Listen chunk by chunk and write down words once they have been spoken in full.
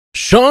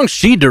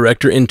Shang-Chi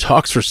director in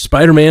talks for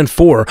Spider-Man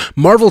 4.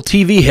 Marvel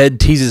TV head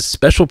teases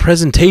special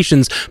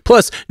presentations.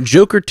 Plus,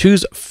 Joker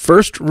 2's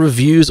first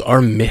reviews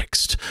are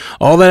mixed.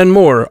 All that and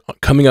more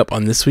coming up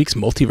on this week's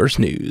Multiverse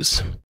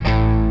News.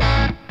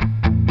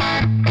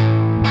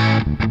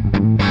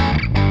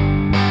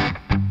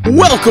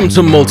 Welcome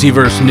to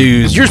Multiverse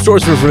News, your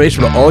source of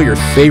information about all your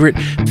favorite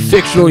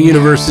fictional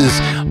universes.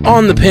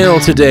 On the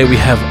panel today, we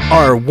have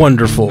our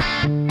wonderful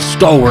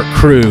stalwart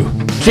crew.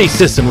 Jay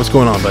Sisson, what's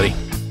going on, buddy?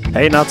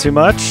 Hey, not too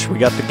much. We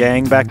got the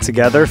gang back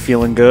together,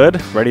 feling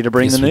good, ready to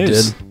bring the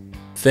news.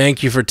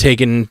 Thank you for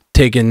taking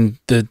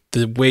the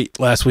weight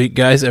last week,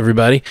 guys.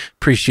 Everybody,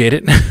 appreciate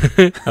it.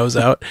 I was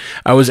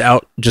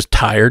out, just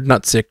tired,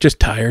 not sick,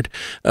 just tired.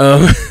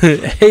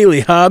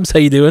 Haley Hobbs, how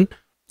you doing?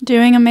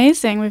 Doing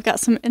amazing. We've got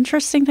some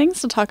interesting things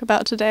to talk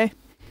about today.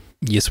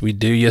 Yes, we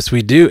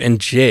do. And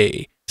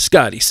Jay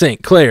Scotty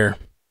St. Clair.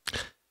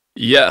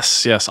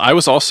 Yes. I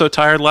was also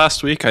tired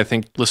last week. I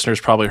think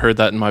listeners probably heard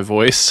that in my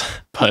voice,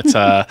 but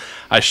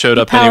I showed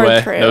up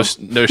anyway.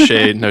 No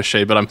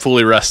shade, but I'm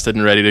fully rested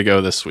and ready to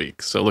go this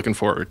week. So looking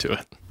forward to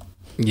it.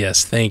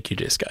 Yes, thank you,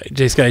 Jay Sky.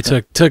 Jay Sky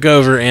took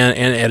over and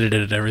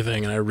edited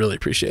everything, and I really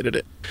appreciated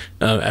it.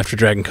 After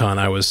Dragon Con,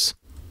 I was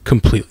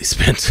completely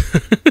spent.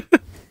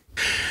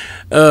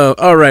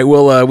 All right,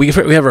 well, we have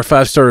our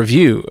 5-star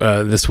review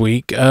this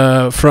week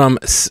from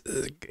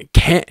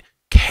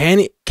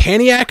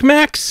Caniac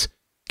Max.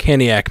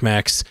 Caniac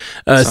Max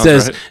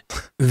says,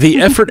 right.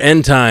 The effort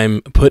and time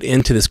put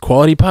into this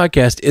quality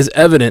podcast is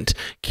evident.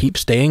 Keep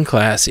staying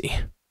classy.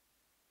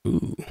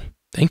 Ooh,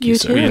 thank you,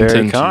 sir.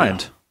 Very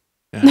kind.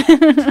 Yeah.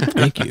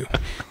 Thank you.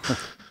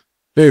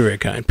 Very, very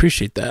kind.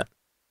 Appreciate that.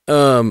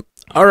 All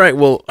right,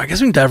 well, I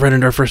guess we can dive right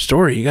into our first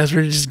story. You guys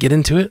ready to just get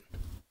into it?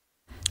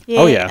 Yeah.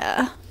 Oh,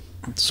 yeah.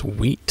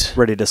 Sweet.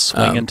 Ready to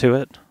swing into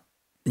it?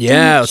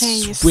 Yeah,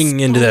 let's swing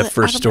into that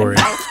first story.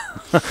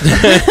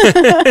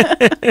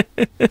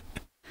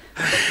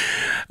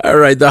 All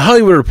right, The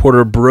Hollywood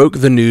Reporter broke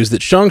the news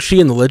that Shang-Chi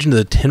and the Legend of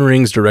the Ten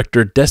Rings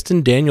director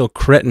Destin Daniel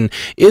Cretton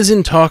is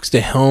in talks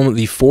to helm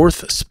the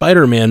 4th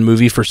Spider-Man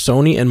movie for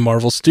Sony and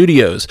Marvel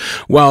Studios.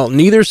 While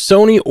neither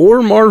Sony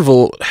or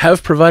Marvel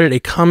have provided a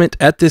comment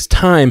at this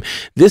time,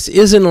 this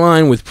is in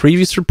line with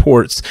previous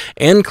reports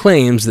and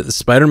claims that the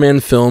Spider-Man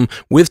film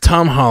with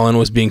Tom Holland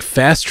was being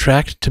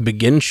fast-tracked to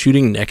begin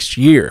shooting next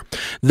year.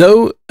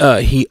 Though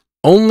he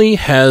only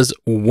has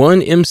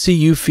one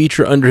MCU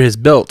feature under his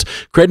belt,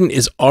 Cretton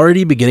is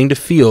already beginning to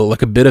feel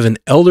like a bit of an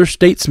elder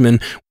statesman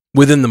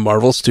within the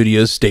Marvel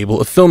Studios stable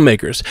of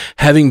filmmakers,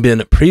 having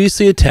been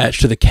previously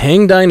attached to the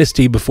Kang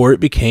Dynasty before it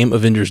became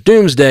Avengers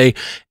Doomsday,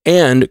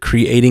 and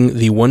creating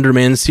the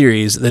Wonderman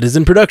series that is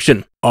in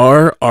production.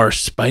 Are our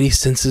spidey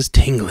senses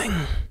tingling?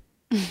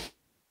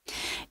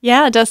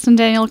 Yeah, Destin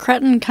Daniel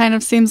Cretton kind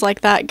of seems like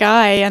that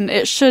guy, and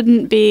it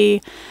shouldn't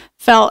be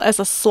felt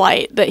as a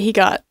slight that he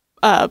got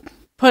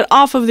put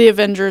off of the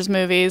Avengers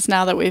movies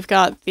now that we've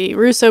got the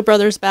Russo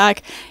brothers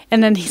back,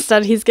 and then he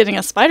said he's getting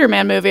a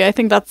Spider-Man movie. I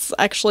think that's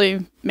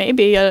actually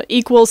maybe an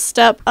equal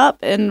step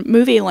up in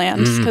movie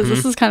land, because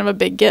this is kind of a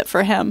big get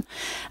for him.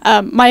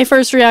 My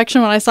first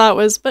reaction when I saw it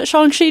was, but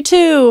Shang-Chi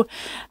 2!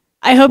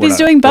 I hope he's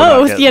doing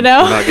both, you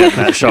know? We're not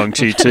getting that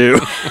Shang-Chi 2.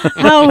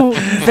 How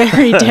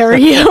very dare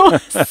you,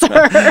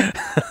 sir?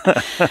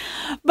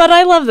 But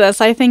I love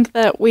this. I think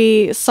that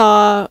we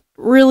saw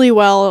really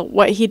well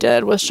what he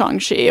did with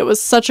Shang-Chi. It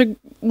was such a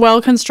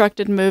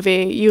well-constructed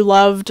movie. You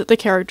loved the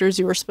characters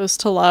you were supposed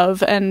to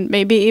love, and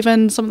maybe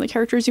even some of the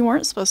characters you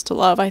weren't supposed to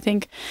love. I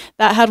think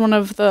that had one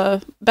of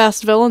the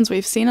best villains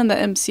we've seen in the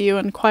MCU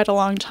in quite a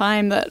long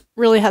time that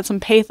really had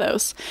some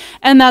pathos.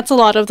 And that's a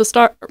lot of the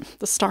Star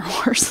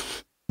Wars.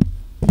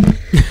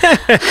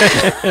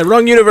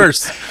 Wrong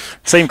universe.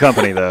 Same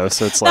company, though,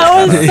 so it's like...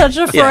 That was such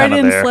a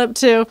Freudian slip,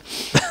 too.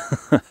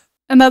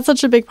 And that's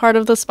such a big part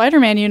of the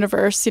Spider-Man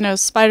universe. You know,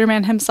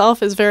 Spider-Man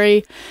himself is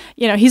very,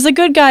 he's a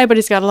good guy, but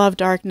he's got a lot of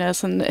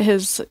darkness, and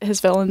his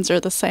villains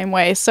are the same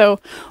way. So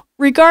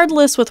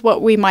regardless with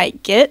what we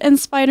might get in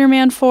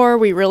Spider-Man 4,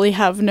 we really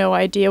have no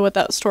idea what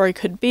that story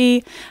could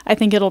be. I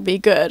think it'll be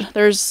good.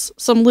 There's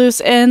some loose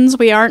ends.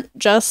 We aren't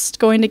just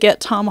going to get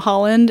Tom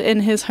Holland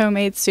in his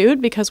homemade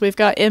suit, because we've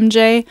got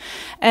MJ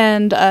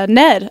and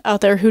Ned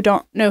out there who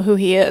don't know who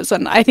he is.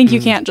 And I think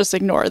you can't just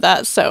ignore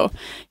that. So,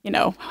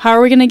 how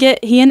are we going to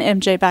get he and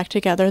MJ back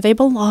together? They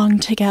belong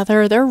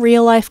together. They're a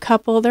real-life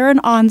couple. They're an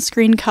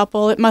on-screen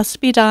couple. It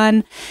must be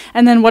done.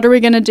 And then what are we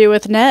going to do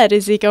with Ned?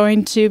 Is he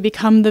going to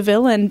become the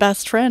villain,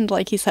 best friend,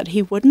 like he said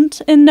he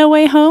wouldn't in No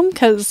Way Home?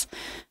 Because,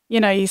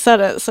 you said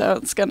it, so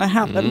it's going to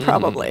happen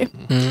probably.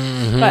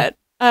 But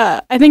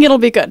I think it'll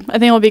be good. I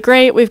think it'll be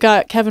great. We've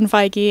got Kevin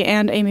Feige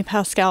and Amy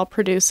Pascal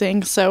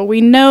producing, so we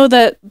know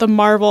that the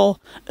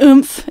Marvel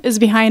oomph is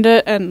behind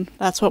it, and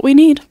that's what we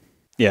need.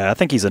 Yeah, I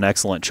think he's an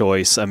excellent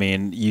choice. I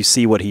mean, you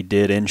see what he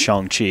did in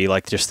Shang-Chi.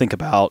 Like, just think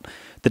about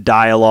the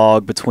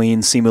dialogue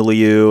between Simu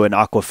Liu and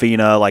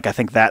Awkwafina. Like, I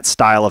think that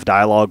style of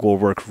dialogue will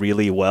work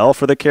really well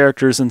for the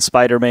characters in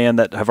Spider-Man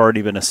that have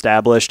already been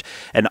established.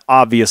 And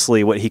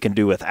obviously what he can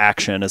do with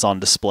action is on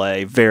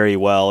display very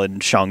well in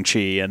Shang-Chi.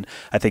 And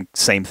I think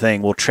same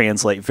thing will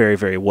translate very,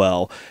 very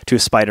well to a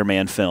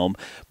Spider-Man film.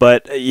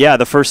 But yeah,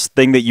 the first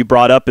thing that you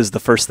brought up is the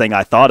first thing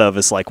I thought of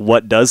is like,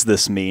 what does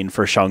this mean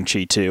for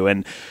Shang-Chi 2?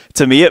 And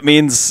to me, it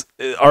means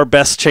our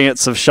best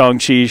chance of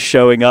Shang-Chi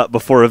showing up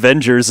before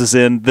Avengers is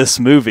in this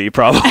movie,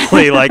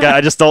 probably. Like,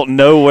 I just don't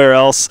know where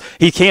else.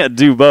 He can't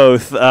do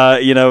both,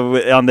 you know,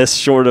 on this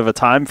short of a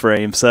time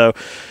frame. So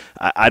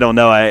I don't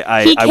know.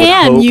 He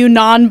can, you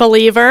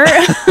non-believer.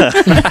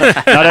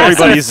 Not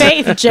everybody's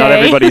faith, Jay. Not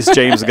everybody's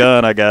James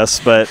Gunn, I guess.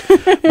 But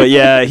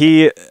yeah,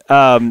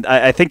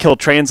 I think he'll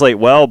translate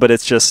well. But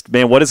it's just,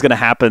 man, what is going to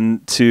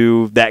happen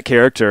to that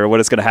character? What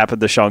is going to happen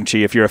to Shang-Chi?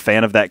 If you're a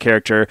fan of that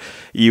character,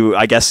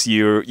 I guess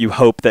you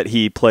hope that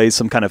he plays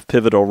some kind of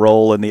pivotal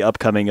role in the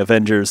upcoming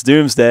Avengers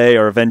Doomsday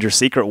or Avengers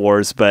Secret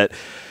Wars. But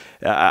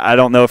I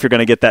don't know if you're going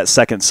to get that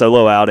second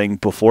solo outing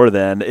before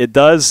then. It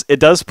does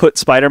put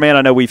Spider-Man,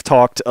 I know we've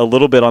talked a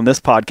little bit on this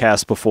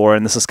podcast before,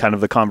 and this is kind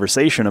of the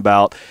conversation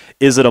about,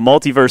 is it a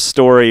multiverse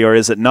story or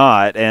is it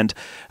not? And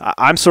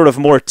I'm sort of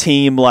more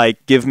team,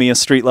 like, give me a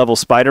street-level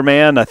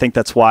Spider-Man. I think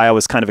that's why I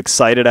was kind of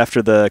excited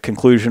after the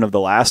conclusion of the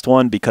last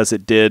one, because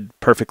it did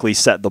perfectly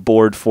set the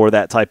board for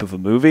that type of a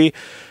movie.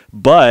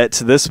 But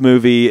this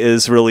movie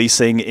is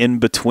releasing in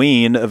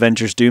between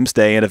Avengers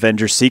Doomsday and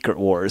Avengers Secret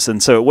Wars.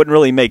 And so it wouldn't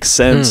really make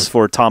sense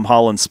for Tom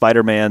Holland's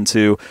Spider-Man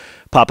to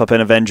pop up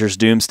in Avengers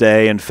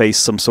Doomsday and face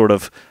some sort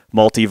of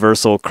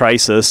multiversal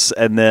crisis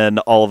and then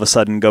all of a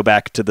sudden go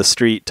back to the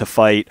street to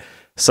fight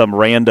some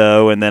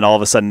rando, and then all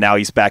of a sudden now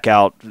he's back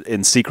out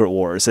in Secret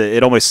Wars.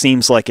 It almost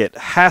seems like it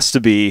has to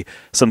be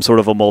some sort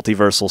of a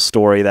multiversal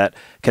story that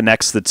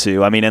connects the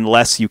two. I mean,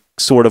 unless you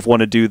sort of want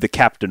to do the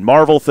Captain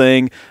Marvel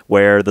thing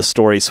where the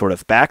story sort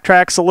of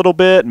backtracks a little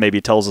bit, maybe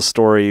tells a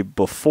story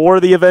before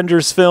the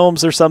Avengers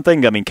films or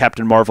something. I mean,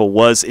 Captain Marvel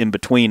was in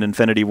between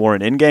Infinity War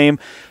and Endgame,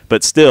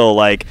 but still,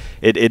 like,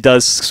 it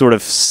does sort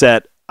of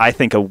set, I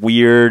think, a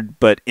weird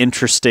but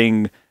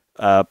interesting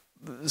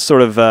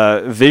sort of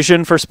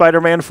vision for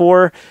Spider-Man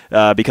 4,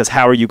 because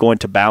how are you going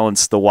to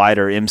balance the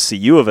wider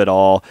MCU of it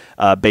all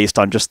based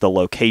on just the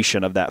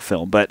location of that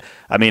film? But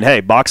I mean,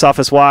 hey, box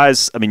office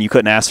wise, I mean, you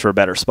couldn't ask for a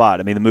better spot.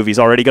 I mean, the movie's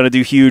already going to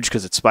do huge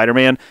because it's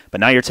Spider-Man, but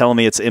now you're telling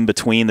me it's in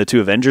between the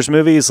two Avengers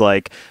movies.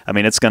 Like, I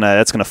mean, it's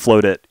gonna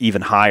float it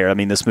even higher. I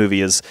mean, this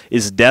movie is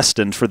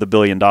destined for the $1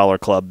 billion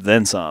club,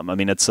 then some. I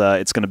mean, it's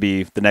going to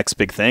be the next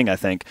big thing, I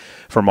think,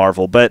 for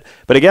Marvel. But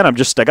again, I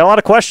got a lot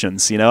of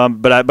questions, you know.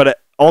 But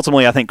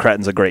ultimately, I think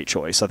Cretton's a great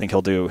choice. I think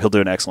he'll do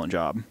an excellent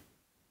job.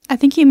 I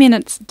think you mean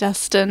it's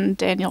Destin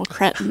Daniel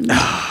Cretton.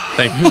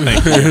 Thank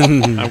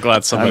you. I'm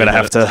glad somebody. I'm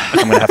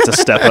gonna have to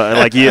step up,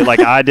 like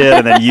I did,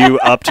 and then you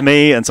upped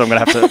me, and so I'm gonna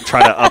have to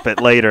try to up it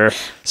later.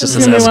 It's just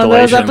an escalation. One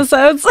of those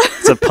episodes.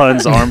 It's a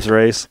puns arms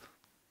race.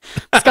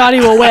 Scotty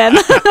will win.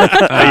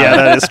 Yeah,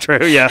 that is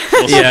true.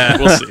 Yeah,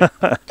 we'll see.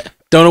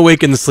 Don't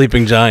awaken the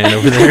sleeping giant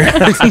over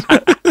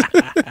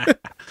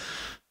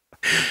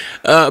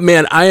there.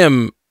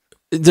 Man,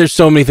 there's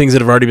so many things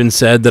that have already been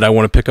said that I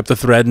want to pick up the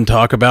thread and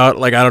talk about.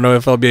 Like, I don't know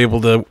if I'll be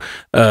able to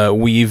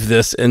weave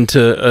this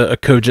into a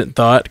cogent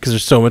thought, because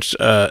there's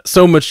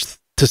so much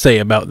to say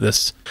about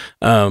this.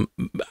 I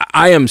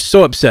am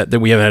so upset that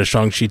we haven't had a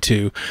Shang-Chi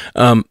 2.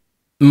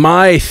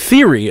 My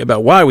theory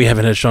about why we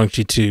haven't had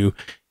Shang-Chi 2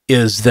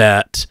 is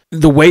that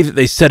the way that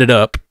they set it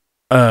up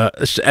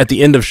at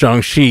the end of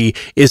Shang-Chi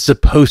is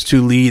supposed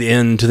to lead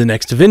into the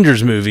next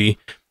Avengers movie,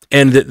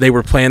 and that they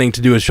were planning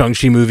to do a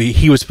Shang-Chi movie.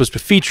 He was supposed to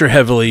feature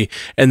heavily,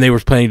 and they were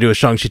planning to do a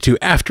Shang-Chi 2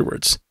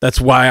 afterwards. That's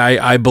why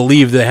I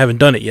believe they haven't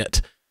done it yet.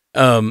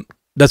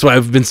 That's why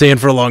I've been saying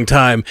for a long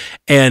time.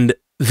 And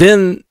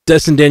then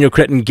Destin Daniel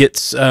Cretton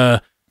gets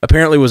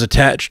apparently was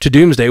attached to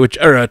Doomsday,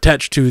 or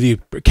attached to the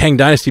Kang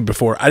Dynasty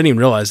before. I didn't even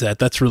realize that.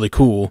 That's really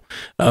cool.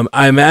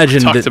 I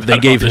imagine that they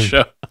gave him.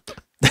 Show.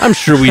 I'm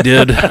sure we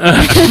did.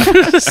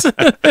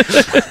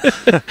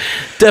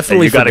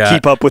 Definitely. You got to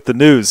keep up with the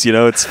news. You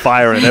know, it's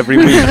firing every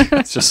week.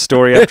 It's just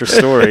story after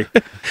story.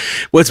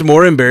 What's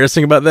more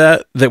embarrassing about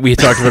that we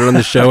talked about it on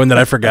the show and that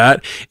I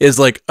forgot, is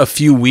like a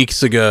few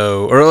weeks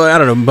ago, or I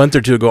don't know, a month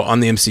or two ago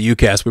on the MCU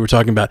cast, we were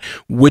talking about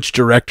which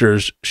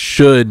directors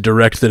should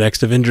direct the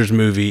next Avengers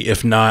movie,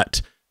 if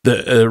not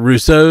the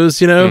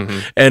Russos, you know?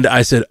 And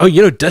I said, oh,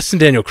 you know, Destin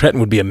Daniel Cretton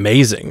would be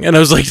amazing. And I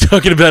was like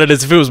talking about it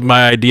as if it was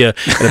my idea.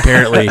 And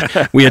apparently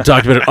we had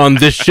talked about it on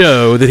this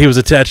show that he was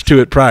attached to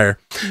it prior.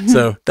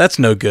 So that's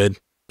no good.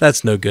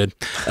 That's no good.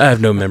 I have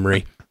no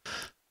memory.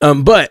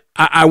 But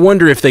I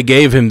wonder if they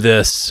gave him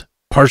this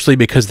partially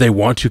because they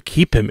want to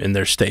keep him in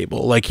their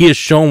stable. Like, he has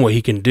shown what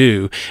he can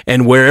do,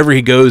 and wherever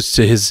he goes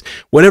to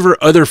whatever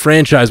other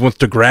franchise wants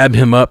to grab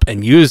him up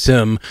and use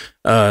him,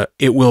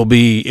 it will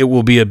be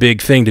a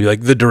big thing to be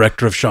like the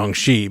director of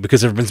Shang-Chi,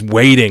 because everyone's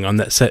waiting on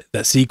that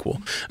sequel.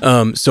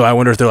 So I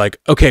wonder if they're like,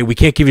 okay, we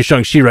can't give you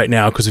Shang-Chi right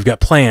now because we've got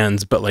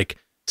plans, but like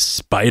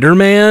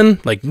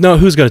Spider-Man? Like, no,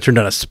 who's going to turn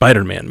down a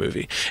Spider-Man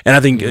movie? And I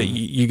think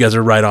you guys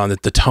are right on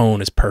that the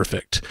tone is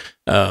perfect.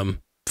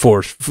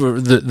 For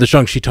the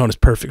Shang-Chi tone is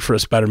perfect for a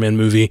Spider-Man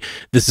movie.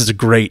 This is a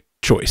great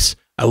choice.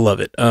 I love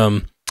it.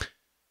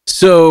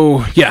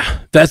 So yeah,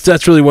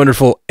 that's really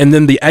wonderful. And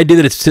then the idea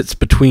that it sits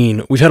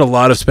between, we've had a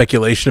lot of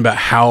speculation about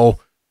how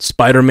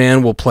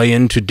Spider-Man will play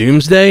into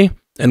Doomsday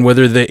and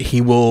whether that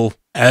he will,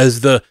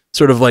 as the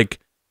sort of like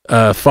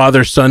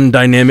father-son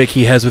dynamic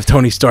he has with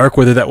Tony Stark,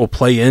 whether that will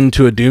play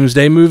into a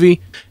Doomsday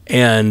movie.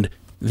 And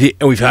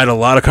we've had a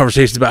lot of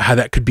conversations about how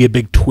that could be a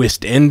big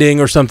twist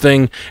ending or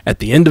something at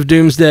the end of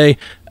Doomsday.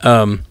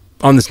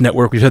 On this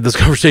network, we've had those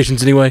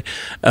conversations anyway.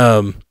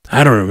 I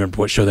don't remember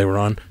what show they were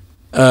on.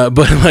 But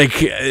like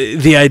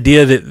the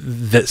idea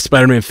that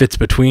Spider-Man fits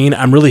between,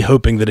 I'm really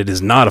hoping that it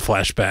is not a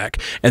flashback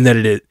and that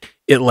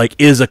it like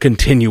is a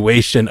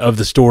continuation of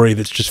the story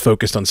that's just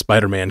focused on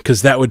Spider-Man,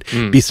 because that would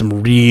be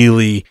some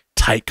really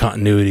tight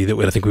continuity that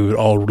I think we would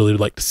all really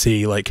like to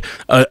see, like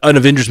an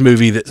Avengers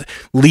movie that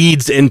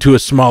leads into a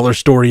smaller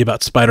story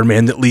about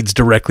Spider-Man that leads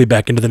directly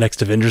back into the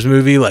next Avengers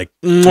movie. Like,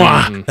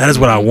 that is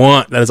what I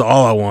want. That is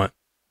all I want.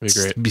 It'd be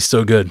great. It'd be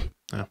so good.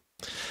 Yeah.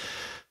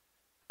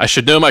 I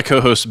should know my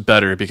co-host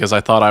better because I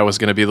thought I was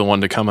going to be the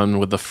one to come in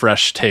with the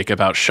fresh take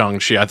about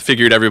Shang-Chi. I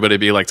figured everybody would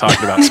be like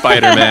talking about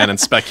Spider-Man and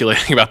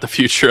speculating about the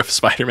future of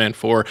Spider-Man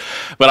 4.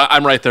 But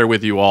I'm right there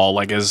with you all.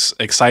 Like, as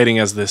exciting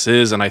as this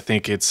is, and I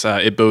think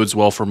it bodes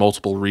well for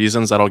multiple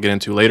reasons that I'll get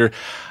into later,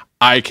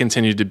 I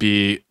continue to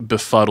be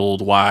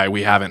befuddled why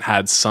we haven't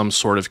had some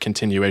sort of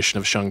continuation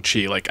of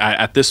Shang-Chi. Like,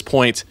 at this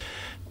point,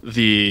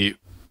 the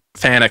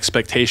fan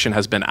expectation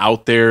has been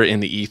out there in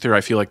the ether.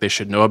 I feel like they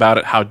should know about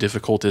it. How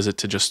difficult is it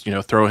to just,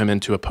 throw him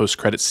into a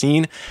post-credit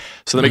scene?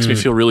 So that makes me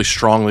feel really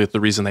strongly that the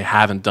reason they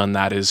haven't done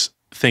that is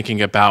thinking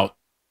about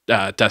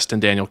Destin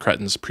Daniel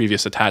Cretton's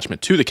previous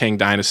attachment to the Kang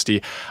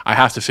Dynasty. I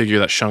have to figure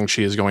that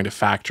Shang-Chi is going to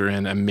factor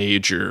in a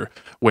major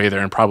way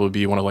there and probably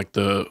be one of like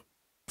the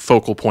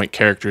focal point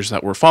characters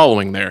that we're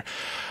following there.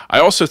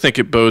 I also think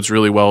it bodes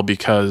really well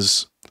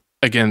because,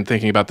 again,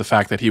 thinking about the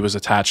fact that he was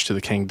attached to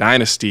the Kang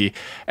Dynasty,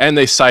 and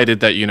they cited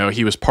that,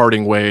 he was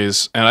parting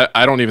ways, and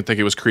I don't even think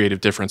it was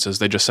creative differences.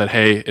 They just said,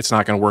 hey, it's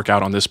not going to work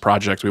out on this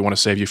project. We want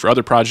to save you for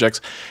other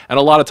projects. And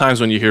a lot of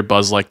times when you hear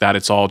buzz like that,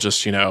 it's all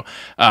just,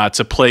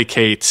 to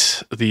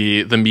placate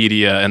the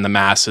media and the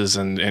masses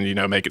and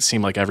make it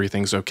seem like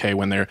everything's okay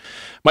when there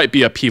might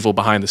be upheaval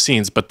behind the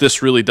scenes. But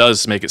this really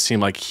does make it seem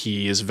like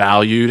he is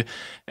valued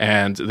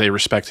and they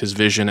respect his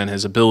vision and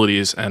his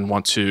abilities and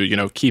want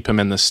to, keep him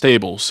in the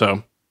stable.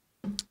 So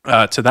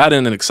to that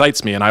end, it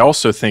excites me. And I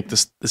also think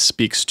this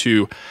speaks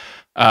to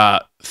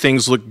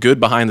things look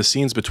good behind the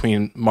scenes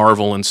between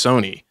Marvel and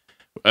Sony.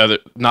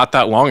 Not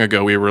that long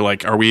ago, we were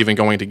like, are we even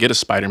going to get a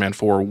Spider-Man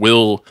 4?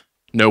 Will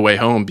No Way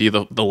Home be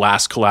the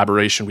last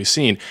collaboration we've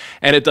seen?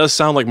 And it does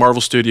sound like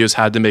Marvel Studios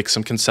had to make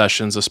some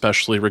concessions,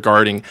 especially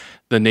regarding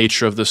the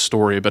nature of this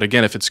story. But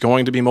again, if it's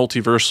going to be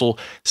multiversal,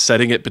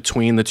 setting it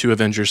between the two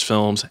Avengers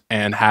films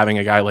and having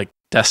a guy like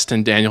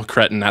Destin Daniel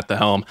Cretton at the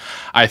helm,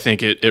 I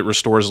think it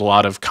restores a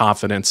lot of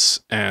confidence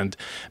and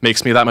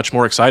makes me that much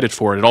more excited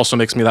for it. It also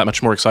makes me that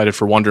much more excited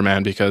for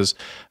Wonderman because,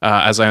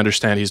 as I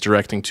understand, he's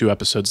directing 2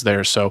 episodes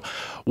there. So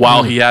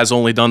while he has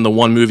only done the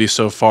 1 movie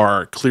so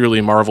far, clearly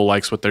Marvel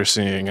likes what they're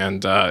seeing,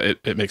 and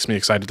it makes me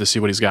excited to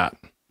see what he's got.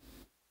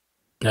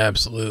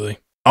 Absolutely.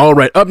 All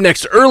right, up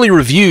next, early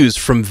reviews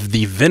from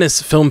the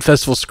Venice Film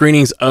Festival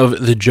screenings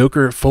of The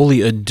Joker Folie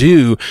à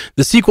Deux.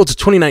 The sequel to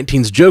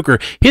 2019's Joker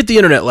hit the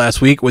internet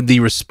last week with the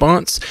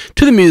response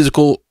to the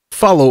musical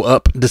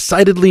follow-up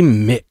decidedly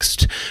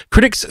mixed.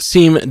 Critics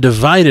seem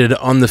divided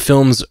on the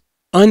film's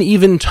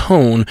uneven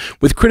tone,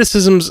 with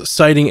criticisms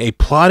citing a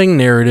plotting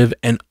narrative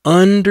and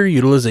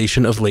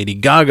underutilization of Lady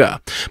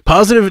Gaga.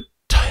 Positive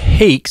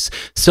takes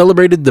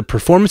celebrated the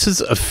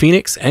performances of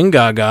Phoenix and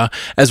Gaga,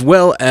 as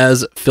well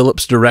as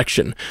Philip's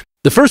direction.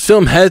 The first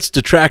film had its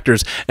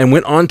detractors and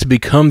went on to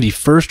become the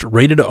first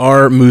rated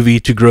R movie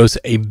to gross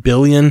 $1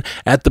 billion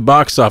at the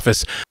box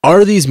office.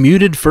 Are these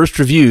muted first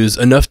reviews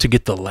enough to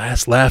get the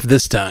last laugh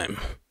this time?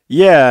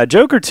 Yeah,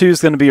 Joker 2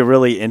 is going to be a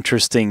really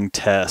interesting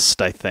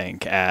test, I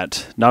think,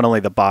 at not only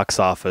the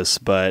box office,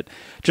 but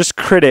just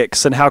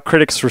critics and how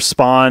critics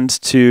respond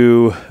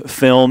to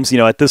films.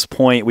 At this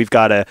point, we've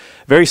got a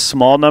very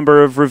small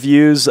number of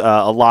reviews.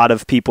 A lot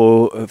of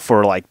people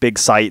for like big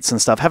sites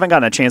and stuff haven't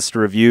gotten a chance to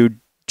review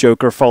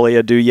Joker Folie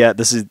à Deux yet.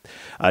 This is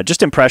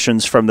just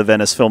impressions from the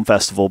Venice Film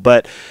Festival,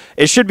 but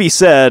it should be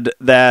said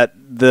that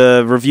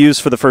the reviews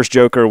for the first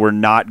Joker were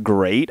not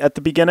great at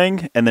the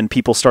beginning, and then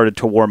people started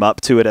to warm up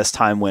to it as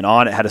time went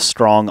on. It had a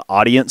strong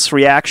audience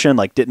reaction,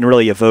 didn't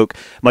really evoke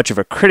much of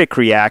a critic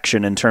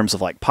reaction in terms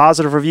of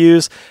positive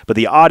reviews, but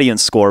the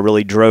audience score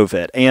really drove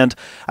it. And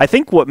I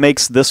think what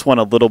makes this one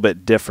a little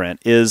bit different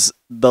is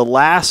the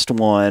last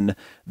one,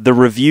 the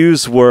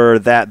reviews were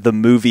that the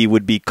movie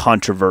would be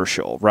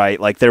controversial, right?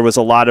 There was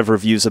a lot of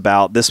reviews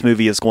about this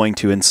movie is going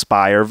to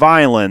inspire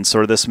violence,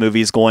 or this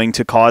movie is going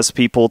to cause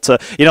people to,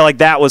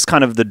 that was kind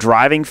kind of the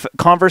driving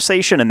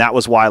conversation, and that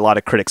was why a lot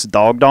of critics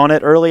dogged on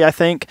it early, I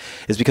think,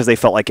 is because they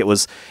felt like it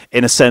was,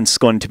 in a sense,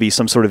 going to be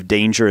some sort of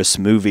dangerous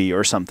movie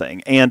or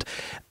something. And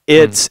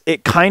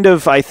it kind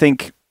of, I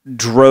think,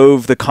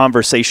 drove the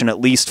conversation,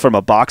 at least from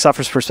a box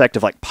office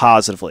perspective, like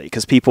positively,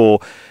 because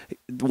people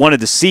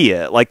wanted to see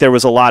it. Like there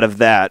was a lot of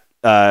that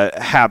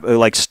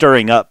like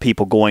stirring up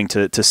people going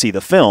to see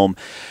the film.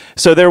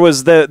 So there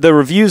was the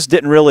reviews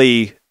didn't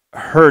really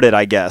hurt it,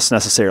 I guess,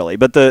 necessarily.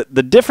 But the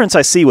difference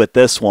I see with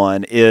this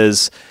one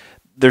is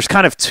there's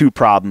kind of two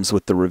problems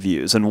with the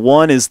reviews. And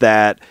one is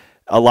that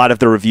a lot of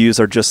the reviews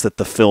are just that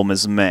the film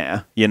is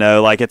meh, you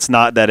know, like it's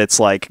not that it's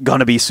like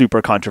gonna be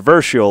super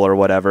controversial or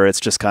whatever. It's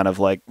just kind of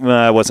like,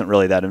 I wasn't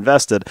really that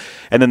invested.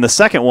 And then the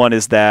second one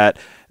is that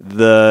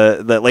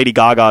that Lady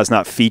Gaga is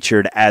not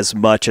featured as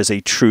much as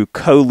a true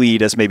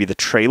co-lead as maybe the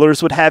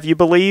trailers would have you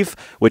believe,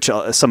 which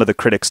some of the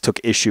critics took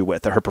issue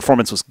with. Her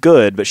performance was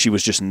good, but she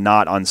was just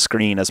not on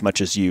screen as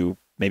much as you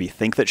maybe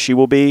think that she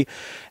will be.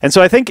 And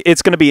so I think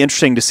it's going to be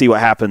interesting to see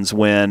what happens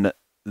when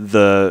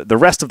the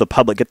rest of the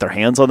public get their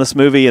hands on this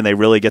movie and they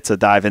really get to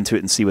dive into it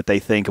and see what they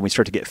think, and we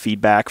start to get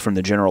feedback from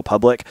the general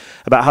public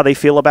about how they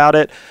feel about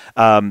it.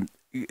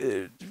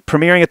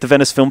 Premiering at the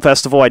Venice Film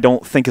Festival, I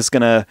don't think is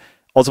going to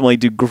ultimately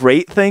do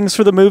great things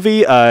for the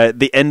movie.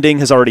 The ending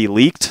has already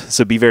leaked,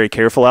 so be very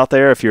careful out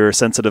there if you're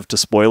sensitive to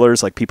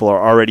spoilers. Like, people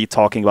are already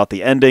talking about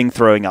the ending,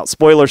 throwing out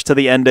spoilers to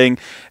the ending,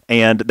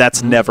 and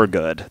that's never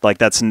good. Like,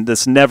 that's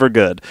never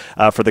good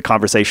for the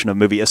conversation of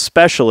movie,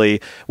 especially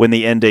when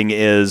the ending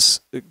is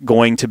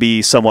going to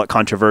be somewhat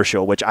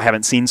controversial, which I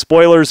haven't seen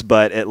spoilers,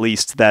 but at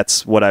least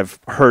that's what I've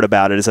heard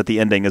about it, is that the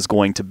ending is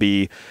going to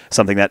be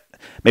something that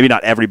maybe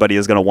not everybody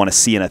is going to want to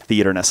see in a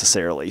theater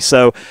necessarily.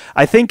 So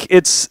I think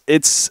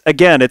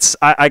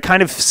I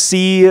kind of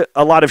see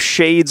a lot of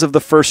shades of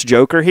the first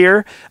Joker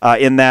here,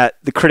 in that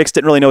the critics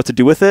didn't really know what to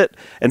do with it.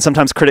 And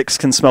sometimes critics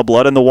can smell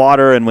blood in the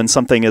water. And when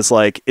something is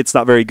like, it's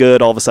not very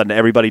good, all of a sudden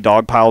everybody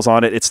dogpiles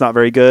on it. It's not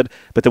very good.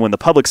 But then when the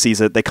public sees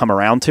it, they come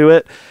around to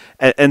it.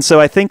 And so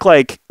I think,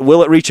 like,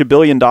 will it reach $1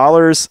 billion?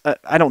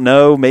 I don't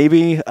know,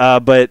 maybe,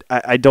 but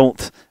I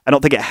don't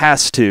think it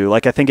has to.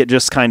 Like, I think it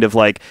just kind of,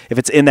 like, if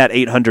it's in that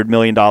 $800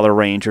 million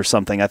range or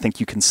something, I think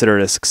you consider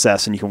it a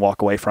success and you can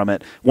walk away from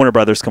it. Warner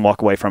Brothers can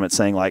walk away from it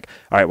saying, like,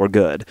 all right, we're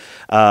good.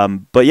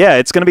 But yeah,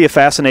 it's going to be a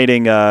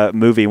fascinating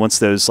movie once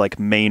those, like,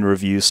 main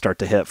reviews start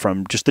to hit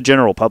from just the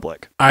general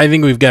public. I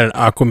think we've got an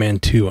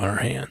Aquaman 2 on our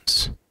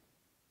hands.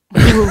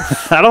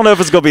 I don't know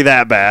if it's going to be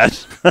that bad.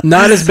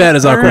 Not as bad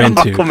as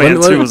Aquaman 2.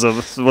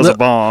 Aquaman 2 was a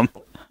bomb.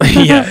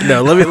 Yeah,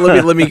 no.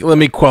 Let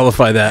me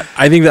qualify that.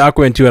 I think that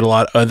Aquaman 2 had a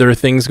lot of other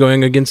things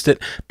going against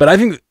it, but I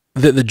think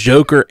that the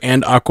Joker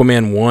and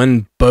Aquaman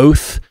 1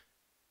 both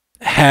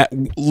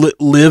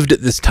lived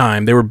at this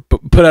time. They were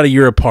put out a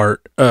year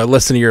apart,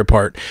 less than a year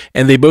apart,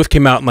 and they both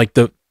came out in like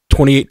the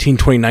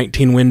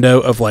 2018-2019 window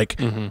of like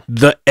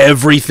the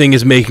everything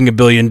is making $1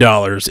 billion.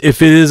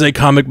 If it is a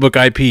comic book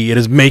IP, it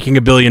is making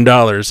 $1 billion.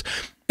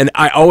 And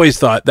I always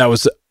thought that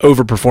was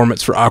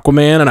overperformance for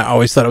Aquaman, and I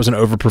always thought it was an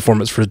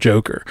overperformance for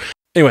Joker.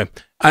 Anyway,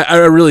 I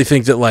really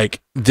think that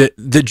like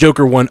the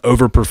Joker 1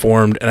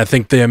 overperformed, and I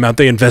think the amount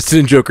they invested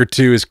in Joker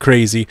 2 is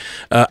crazy.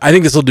 I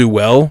think this will do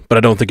well, but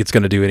I don't think it's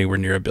going to do anywhere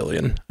near $1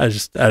 billion.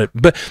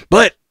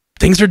 But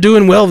things are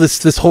doing well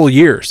this whole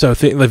year, so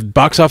the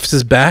box office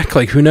is back.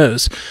 Like, who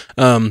knows?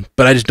 But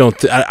I just don't.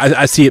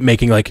 I see it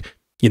making, like,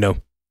 you know,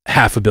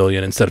 $500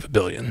 million instead of $1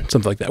 billion,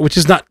 something like that, which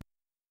is not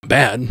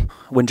bad.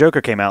 When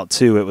Joker came out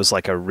too, it was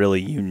like a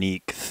really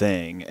unique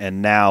thing,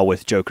 and now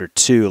with Joker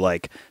 2,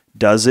 like,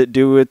 does it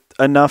do it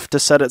enough to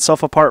set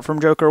itself apart from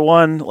Joker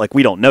 1? Like,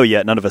 we don't know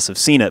yet. None of us have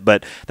seen it,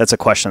 but that's a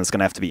question that's going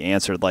to have to be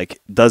answered.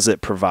 Like, does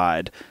it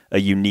provide a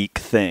unique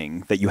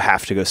thing that you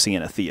have to go see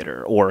in a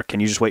theater, or can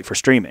you just wait for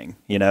streaming?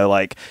 You know,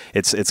 like,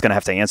 it's going to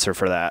have to answer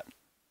for that.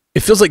 It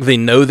feels like they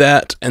know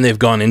that, and they've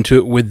gone into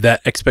it with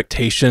that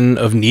expectation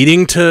of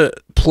needing to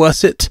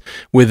plus it,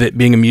 with it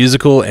being a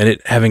musical and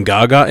it having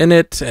Gaga in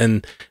it,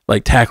 and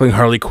like tackling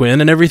Harley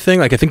Quinn and everything.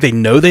 Like, I think they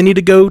know they need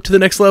to go to the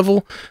next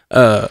level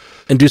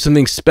and do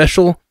something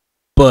special.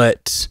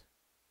 But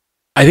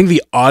I think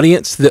the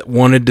audience that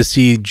wanted to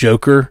see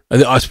Joker,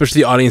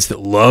 especially the audience that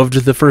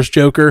loved the first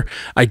Joker,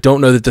 I don't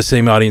know that the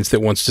same audience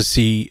that wants to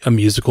see a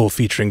musical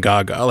featuring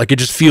Gaga. Like, it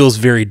just feels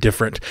very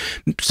different.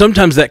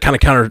 Sometimes that kind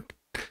of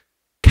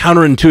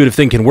counterintuitive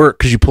thing can work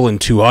because you pull in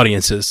two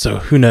audiences. So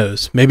who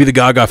knows? Maybe the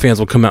Gaga fans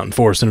will come out in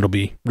force and it'll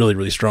be really,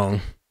 really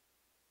strong.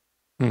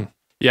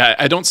 Yeah,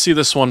 I don't see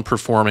this one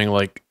performing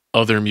like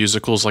other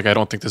musicals. Like, I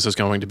don't think this is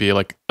going to be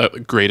like a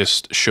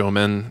Greatest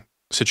Showman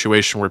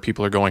situation where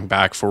people are going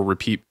back for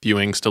repeat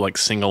viewings to like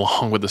sing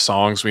along with the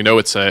songs. We know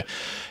it's a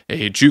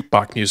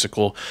jukebox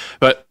musical,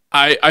 but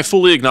I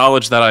fully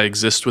acknowledge that I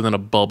exist within a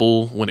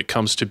bubble when it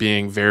comes to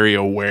being very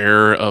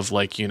aware of,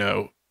 like, you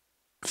know,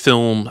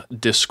 film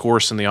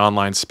discourse in the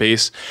online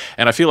space.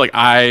 And I feel like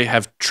I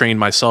have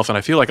trained myself, and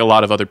I feel like a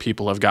lot of other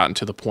people have gotten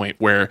to the point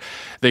where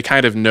they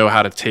kind of know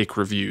how to take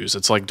reviews.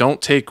 It's like, don't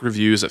take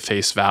reviews at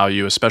face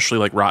value, especially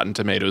like Rotten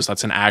Tomatoes.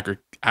 That's an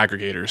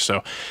aggregators.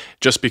 So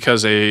just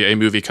because a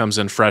movie comes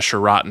in fresh or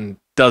rotten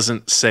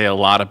doesn't say a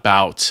lot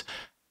about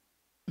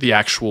the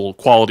actual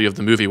quality of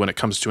the movie when it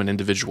comes to an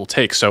individual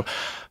take. So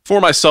for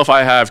myself,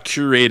 I have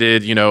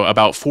curated,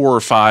 about 4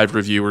 or 5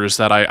 reviewers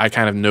that I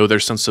kind of know their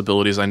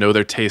sensibilities. I know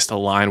their taste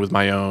align with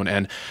my own,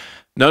 and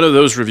none of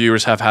those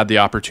reviewers have had the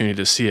opportunity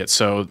to see it.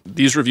 So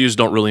these reviews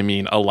don't really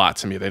mean a lot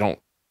to me. They don't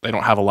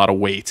have a lot of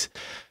weight.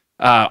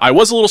 I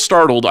was a little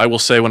startled, I will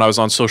say, when I was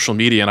on social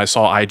media and I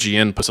saw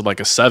IGN posted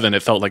like a 7.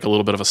 It felt like a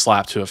little bit of a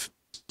slap to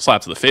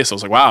the face. I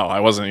was like, wow, I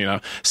wasn't,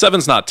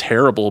 7's not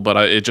terrible, but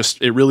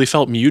it really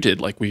felt muted,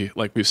 like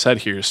we've said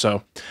here.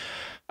 So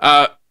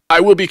I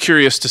will be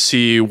curious to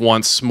see,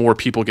 once more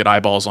people get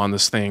eyeballs on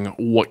this thing,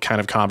 what kind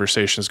of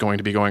conversation is going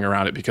to be going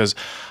around it, because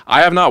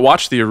I have not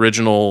watched the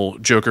original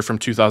Joker from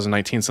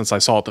 2019 since I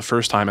saw it the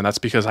first time, and that's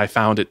because I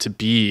found it to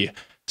be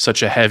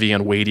such a heavy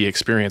and weighty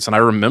experience. And I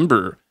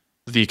remember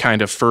the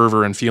kind of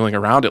fervor and feeling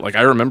around it. Like,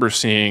 I remember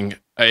seeing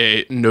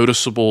a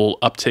noticeable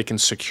uptick in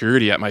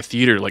security at my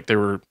theater. Like, there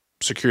were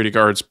security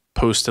guards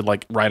posted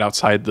like right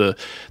outside the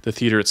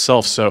theater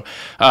itself. So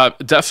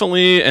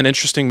definitely an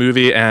interesting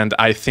movie. And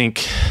I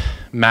think,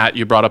 Matt,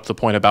 you brought up the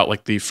point about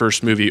like the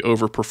first movie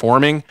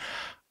overperforming.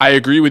 I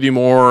agree with you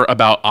more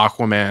about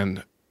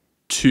Aquaman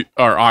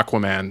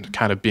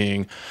kind of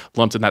being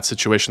lumped in that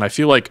situation. I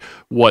feel like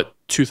what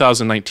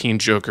 2019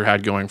 Joker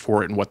had going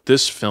for it and what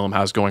this film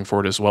has going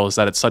for it as well is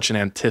that it's such an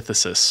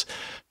antithesis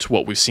to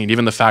what we've seen,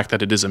 even the fact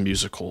that it is a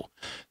musical.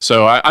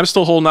 So I'm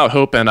still holding out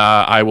hope, and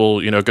I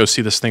will, go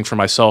see this thing for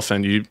myself,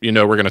 and we're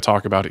going to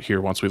talk about it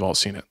here once we've all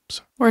seen it.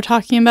 So. We're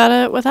talking about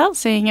it without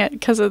seeing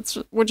it,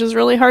 which is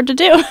really hard to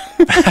do.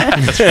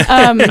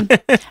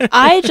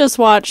 I just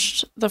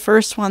watched the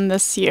first one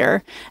this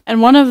year, and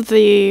one of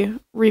the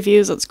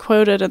reviews that's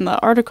quoted in the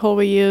article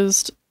we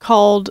used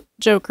called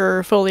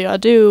Joker Folie à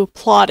Deux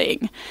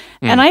plotting.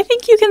 And I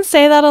think you can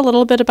say that a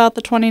little bit about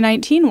the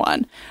 2019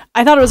 one.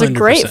 I thought it was a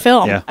great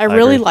film. Yeah, I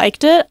really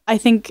liked it. I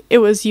think it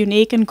was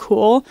unique and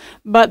cool,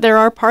 but there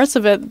are parts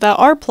of it that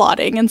are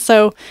plotting. And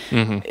so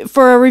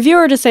for a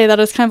reviewer to say that,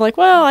 it's kind of like,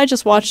 well, I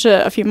just watched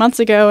it a few months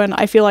ago and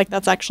I feel like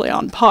that's actually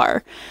on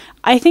par.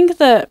 I think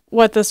that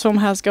what this film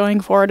has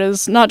going for it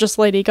is not just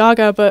Lady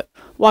Gaga, but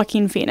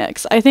Joaquin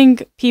Phoenix. I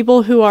think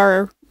people who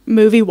are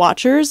movie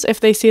watchers, if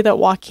they see that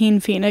Joaquin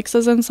Phoenix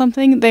is in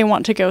something, they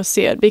want to go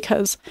see it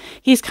because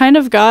he's kind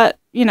of got,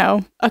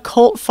 a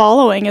cult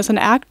following as an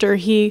actor.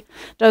 He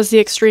does the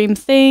extreme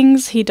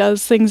things. He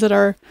does things that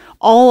are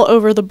all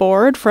over the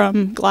board,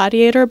 from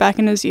Gladiator back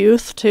in his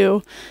youth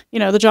to,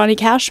 the Johnny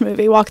Cash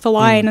movie, Walk the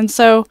Line. And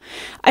so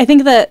I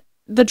think that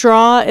the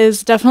draw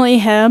is definitely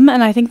him,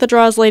 and I think the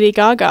draw is Lady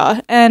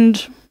Gaga.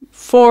 And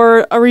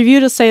for a review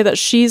to say that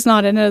she's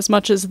not in it as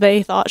much as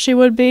they thought she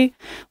would be,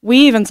 we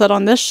even said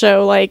on this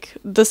show, like,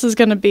 this is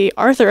going to be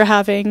Arthur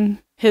having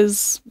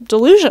his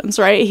delusions,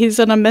 right? He's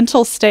in a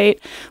mental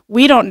state.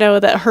 We don't know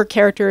that her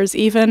character is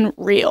even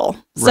real.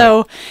 Right.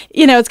 So,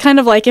 it's kind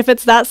of like, if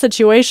it's that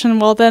situation,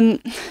 well,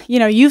 then,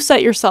 you've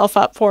set yourself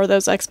up for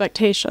those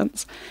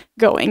expectations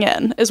going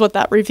in, is what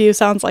that review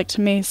sounds like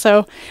to me.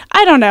 So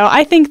I don't know.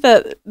 I think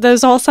that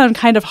those all sound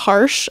kind of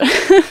harsh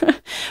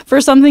for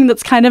something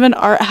that's kind of an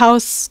art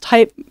house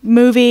type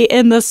movie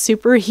in the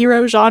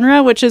superhero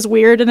genre, which is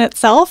weird in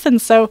itself. And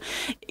so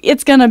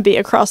it's going to be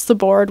across the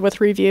board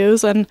with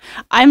reviews. And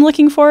I'm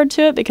looking forward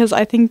to it because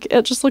I think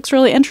it just looks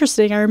really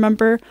interesting. I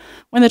remember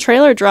when the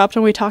trailer dropped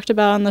and we talked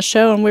about it on the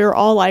show, and we were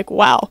all like,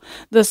 wow,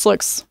 this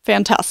looks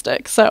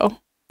fantastic. So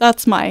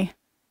that's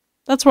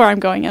where I'm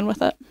going in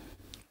with it.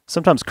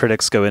 Sometimes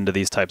critics go into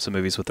these types of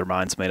movies with their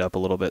minds made up a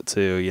little bit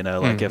too,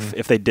 like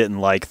if they didn't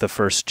like the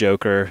first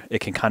Joker, it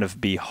can kind of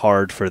be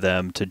hard for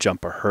them to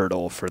jump a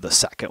hurdle for the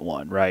second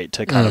one, right?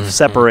 To kind of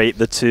separate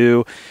the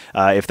two.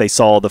 If they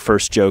saw the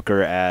first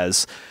Joker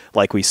as,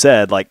 like we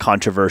said, like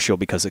controversial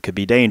because it could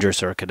be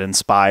dangerous or it could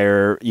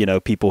inspire,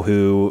 people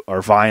who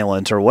are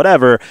violent or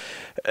whatever,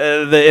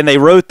 and they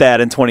wrote that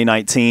in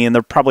 2019,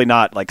 they're probably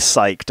not like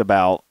psyched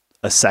about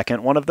a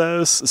second one of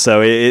those.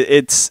 So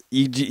it's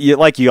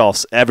like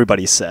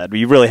everybody said,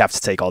 you really have to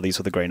take all these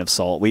with a grain of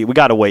salt. We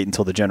got to wait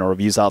until the general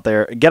reviews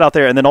get out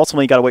there, and then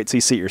ultimately you got to wait till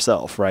you see it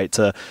yourself, right,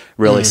 to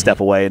really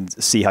step away and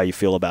see how you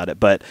feel about it.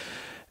 But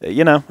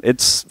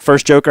it's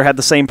first Joker had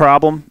the same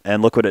problem,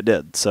 and look what it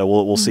did. So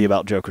we'll see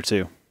about Joker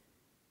 2.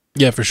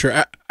 Yeah, for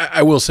sure.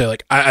 I will say,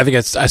 like, I think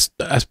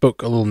I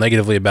spoke a little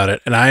negatively about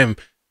it, and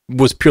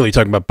was purely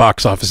talking about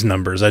box office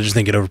numbers. I just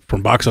think it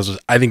overperformed box office.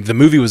 I think the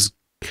movie was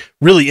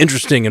really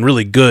interesting and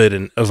really good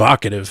and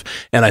evocative,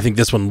 and I think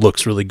this one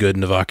looks really good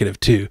and evocative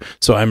too.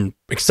 So I'm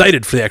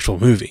excited for the actual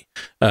movie.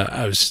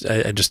 I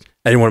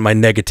didn't want my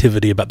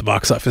negativity about the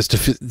box office to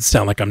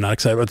sound like I'm not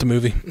excited about the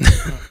movie.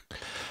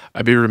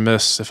 I'd be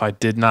remiss if I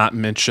did not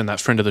mention that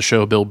friend of the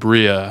show, Bill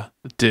Bria,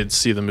 did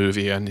see the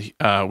movie, and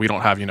we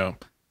don't have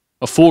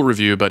a full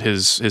review, but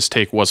his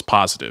take was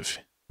positive.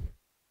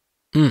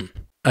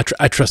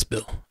 I trust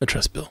Bill.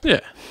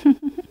 Yeah.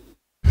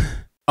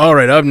 All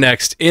right, up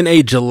next, in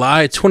a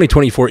July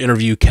 2024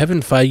 interview, Kevin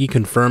Feige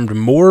confirmed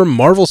more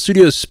Marvel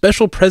Studios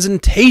special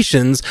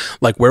presentations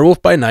like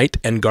Werewolf by Night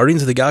and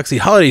Guardians of the Galaxy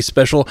Holiday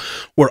Special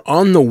were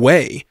on the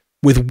way,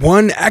 with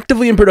one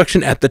actively in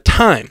production at the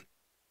time.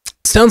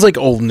 Sounds like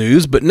old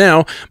news, but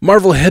now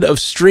Marvel head of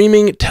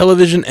streaming,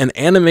 television, and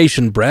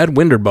animation Brad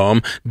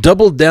Winderbaum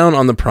doubled down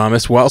on the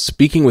promise while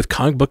speaking with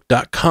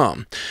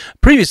comicbook.com.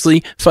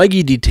 Previously,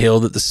 Feige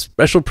detailed that the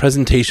special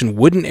presentation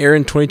wouldn't air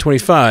in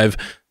 2025,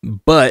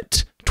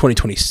 but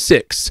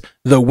 2026.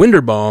 Though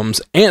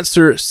Winderbaum's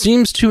answer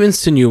seems to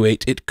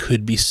insinuate it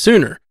could be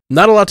sooner.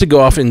 Not a lot to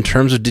go off in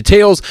terms of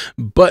details,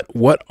 but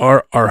what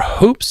are our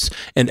hopes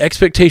and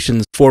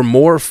expectations for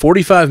more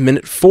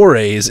 45-minute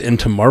forays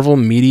into Marvel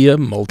Media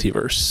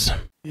Multiverse?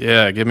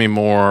 Yeah, give me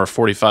more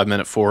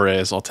 45-minute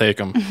forays. I'll take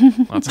them.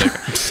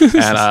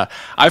 And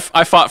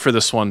I fought for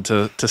this one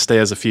to stay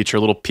as a feature.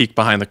 A little peek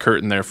behind the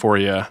curtain there for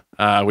you.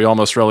 We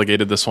almost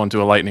relegated this one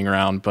to a lightning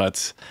round,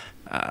 but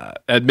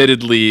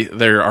admittedly,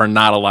 there are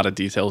not a lot of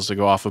details to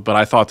go off of, but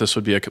I thought this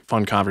would be a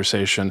fun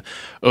conversation,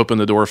 open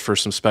the door for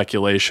some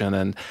speculation,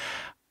 and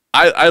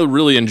I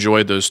really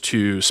enjoyed those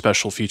two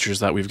special features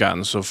that we've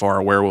gotten so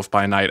far, Werewolf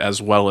by Night as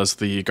well as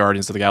the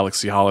Guardians of the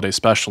Galaxy Holiday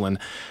Special, and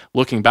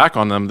looking back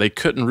on them, they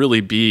couldn't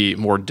really be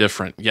more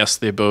different. Yes,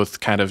 they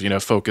both kind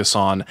of, focus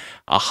on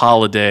a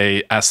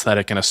holiday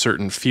aesthetic and a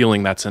certain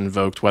feeling that's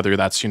invoked, whether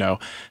that's,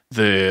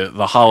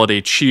 the holiday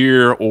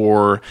cheer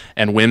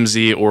and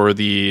whimsy or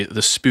the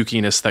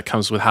spookiness that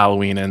comes with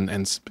Halloween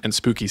and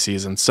spooky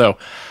season. So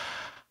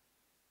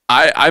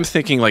I'm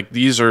thinking like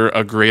these are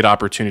a great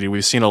opportunity.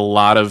 We've seen a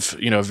lot of,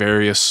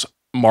 various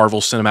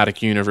Marvel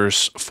Cinematic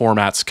Universe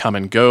formats come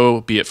and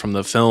go, be it from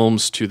the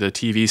films to the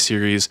TV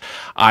series.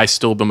 I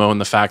still bemoan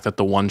the fact that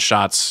the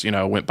one-shots,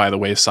 went by the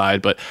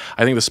wayside, but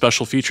I think the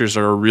special features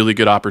are a really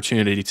good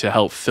opportunity to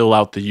help fill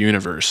out the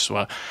universe.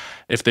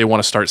 If they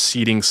want to start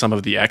seeding some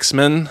of the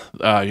X-Men,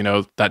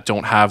 that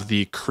don't have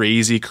the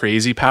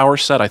crazy power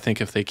set, I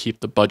think if they keep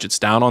the budgets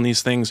down on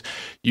these things,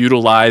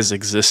 utilize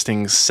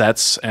existing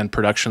sets and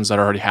productions that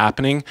are already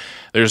happening,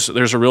 there's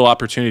a real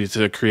opportunity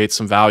to create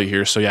some value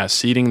here. So yeah,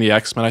 seeding the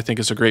X-Men I think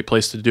is a great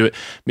place to do it.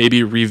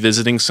 Maybe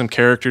revisiting some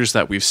characters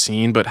that we've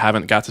seen but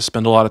haven't got to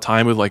spend a lot of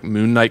time with, like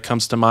Moon Knight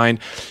comes to mind,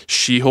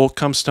 She-Hulk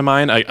comes to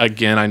mind.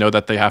 I know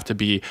that they have to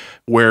be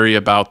wary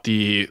about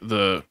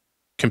the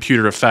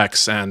computer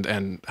effects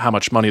and how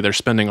much money they're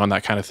spending on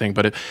that kind of thing.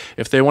 But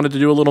if they wanted to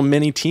do a little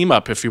mini team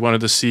up, if you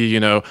wanted to see,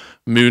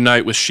 Moon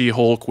Knight with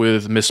She-Hulk,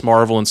 with Miss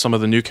Marvel and some of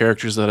the new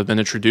characters that have been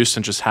introduced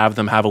and just have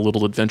them have a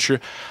little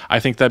adventure, I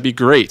think that'd be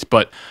great.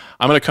 But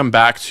I'm going to come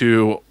back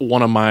to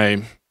one of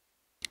my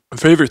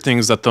favorite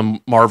things that the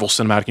Marvel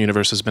Cinematic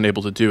Universe has been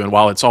able to do. And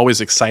while it's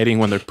always exciting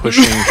when they're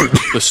pushing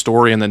the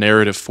story and the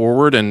narrative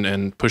forward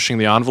and pushing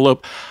the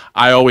envelope,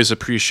 I always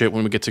appreciate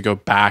when we get to go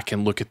back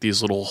and look at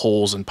these little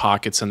holes and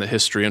pockets in the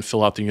history and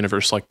fill out the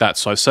universe like that.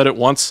 So I've said it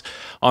once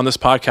on this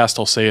podcast,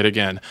 I'll say it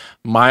again.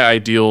 My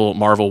ideal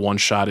Marvel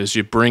one-shot is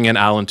you bring in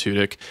Alan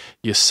Tudyk,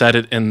 you set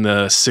it in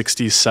the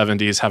 60s,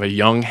 70s, have a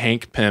young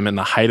Hank Pym in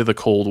the height of the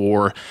Cold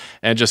War,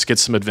 and just get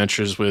some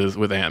adventures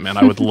with Ant-Man.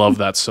 I would love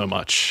that so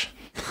much.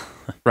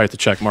 Write the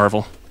check,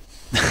 Marvel.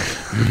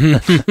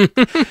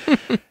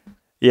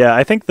 Yeah,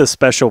 I think the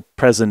special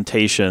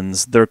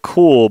presentations, they're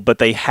cool, but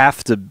they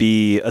have to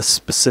be a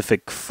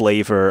specific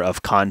flavor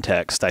of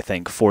context, I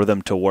think, for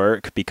them to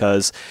work.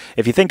 Because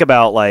if you think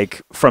about,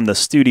 like, from the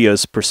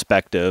studio's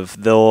perspective,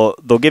 they'll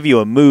give you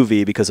a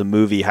movie because a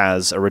movie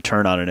has a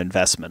return on an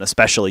investment,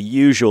 especially,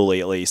 usually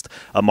at least,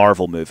 a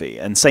Marvel movie.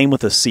 And same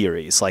with a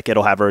series. Like,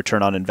 it'll have a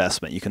return on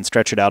investment. You can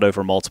stretch it out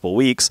over multiple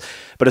weeks.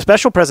 But a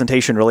special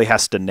presentation really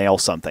has to nail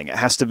something. It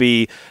has to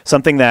be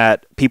something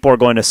that people are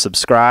going to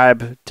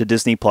subscribe to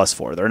Disney Plus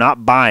for. They're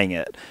not buying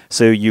it.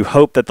 So you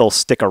hope that they'll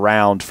stick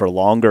around for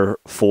longer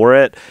for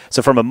it.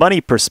 So from a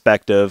money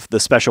perspective, the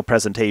special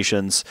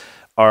presentations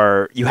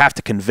you have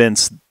to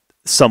convince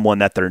someone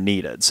that they're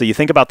needed. So you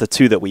think about the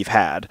two that we've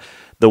had.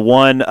 The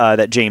one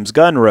that James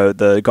Gunn wrote,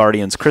 the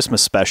Guardians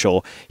Christmas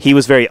special, he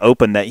was very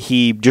open that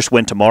he just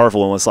went to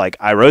Marvel and was like,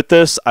 I wrote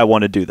this, I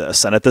want to do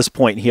this. And at this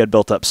point, he had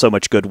built up so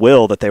much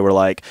goodwill that they were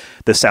like,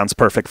 this sounds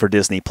perfect for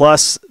Disney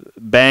Plus.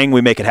 Bang, we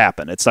make it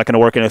happen. It's not going to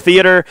work in a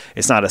theater.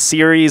 It's not a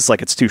series.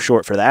 Like, it's too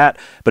short for that,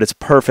 but it's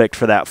perfect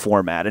for that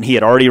format. And he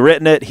had already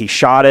written it. He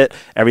shot it.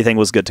 Everything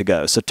was good to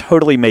go. So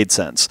totally made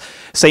sense.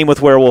 Same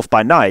with Werewolf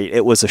by Night.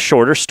 It was a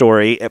shorter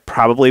story. It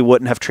probably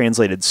wouldn't have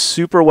translated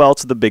super well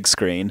to the big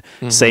screen.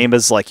 Mm-hmm. Same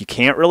as, like, you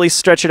can't really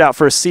stretch it out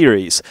for a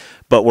series,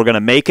 but we're going to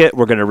make it.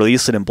 We're going to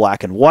release it in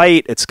black and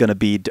white. It's going to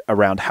be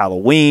around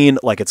Halloween.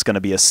 Like, it's going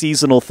to be a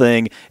seasonal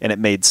thing, and it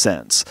made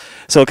sense.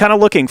 So kind of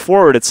looking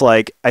forward, it's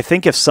like, I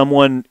think if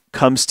someone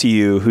comes to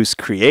you who's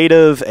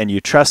creative and you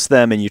trust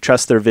them and you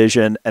trust their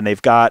vision and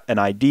they've got an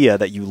idea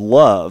that you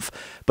love,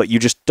 but you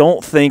just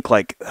don't think,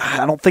 like,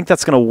 I don't think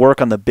that's going to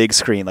work on the big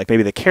screen. Like,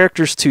 maybe the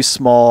character's too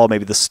small,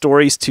 maybe the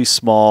story's too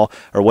small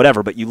or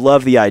whatever, but you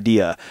love the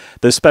idea.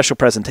 Those special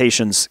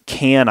presentations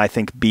can, I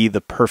think, be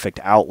the perfect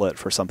outlet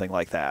for something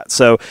like that.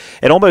 So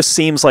it almost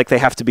seems like they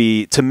have to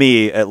be, to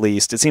me at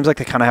least, it seems like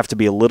they kind of have to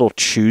be a little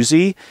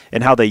choosy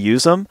in how they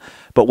use them.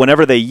 But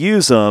whenever they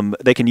use them,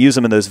 they can use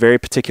them in those very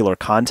particular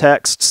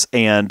contexts,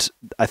 and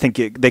I think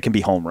they can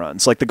be home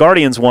runs. Like the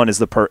Guardians one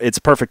is it's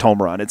a perfect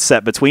home run. It's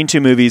set between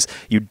two movies.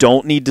 You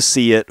don't need to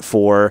see it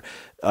for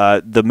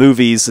the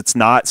movies. It's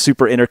not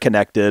super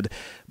interconnected,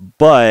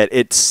 but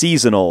it's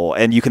seasonal,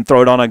 and you can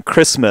throw it on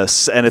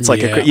Christmas, and it's like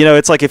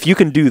it's like if you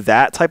can do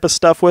that type of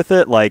stuff with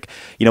it, like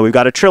we've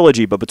got a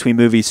trilogy, but between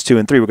movies 2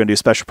 and 3 we're going to do a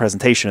special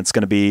presentation. It's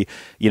going to be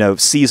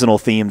seasonal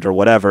themed or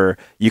whatever.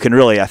 You can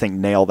really, I think,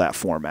 nail that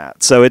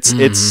format. So it's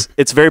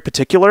very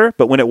particular,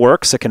 but when it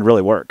works, it can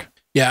really work.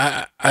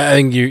 Yeah, I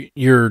think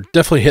you're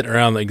definitely hitting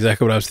around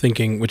exactly what I was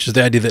thinking, which is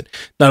the idea that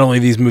not only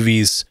these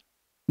movies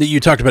that you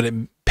talked about it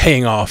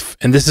paying off,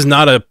 and this is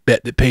not a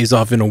bet that pays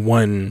off in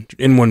one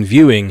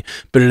viewing,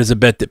 but it is a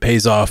bet that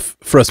pays off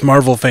for us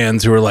Marvel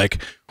fans who are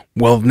like,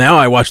 well, now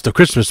I watch the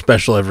Christmas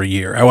special every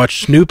year. I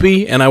watch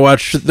Snoopy and I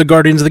watch the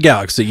Guardians of the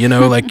Galaxy.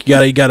 Like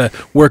you gotta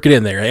work it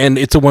in there, and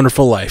It's a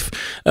Wonderful Life.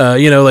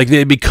 Like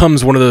it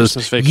becomes one of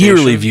those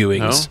yearly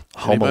viewings.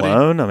 No? Home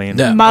Alone. I mean,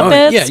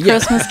 Muppets,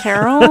 Christmas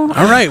Carol.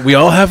 All right, we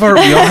all have our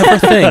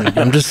thing.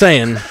 I'm just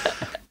saying.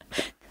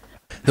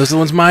 Those are the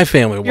ones my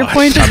family watched.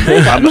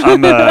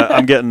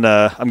 I'm getting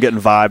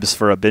vibes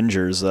for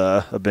Avengers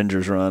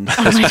run.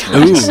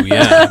 Ooh,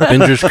 yeah,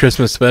 Avengers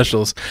Christmas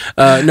specials.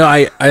 No,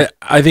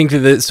 I think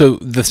that so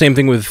the same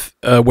thing with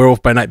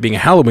Werewolf by Night being a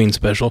Halloween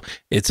special.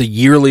 It's a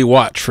yearly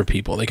watch for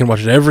people. They can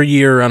watch it every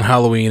year on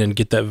Halloween and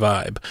get that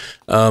vibe.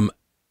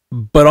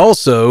 But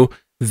also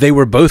they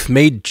were both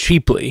made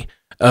cheaply.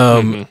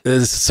 Talking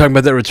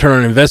about that return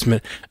on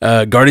investment.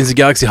 Guardians of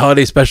the Galaxy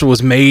Holiday Special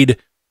was made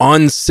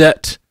on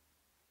set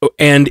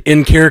and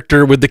in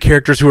character with the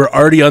characters who are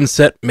already on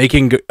set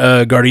making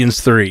Guardians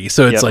 3.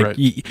 So it's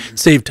you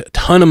saved a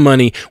ton of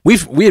money. We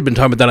had been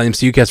talking about that on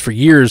MCU Cast for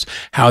years,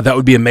 how that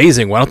would be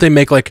amazing. Why don't they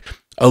make like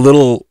a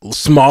little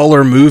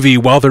smaller movie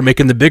while they're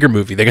making the bigger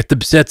movie? They got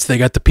the sets, they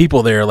got the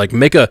people there. Like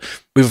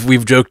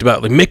we've joked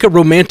about like make a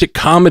romantic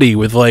comedy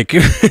with like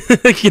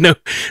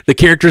the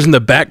characters in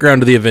the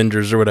background of the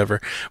Avengers or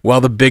whatever,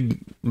 while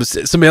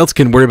somebody else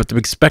can worry about the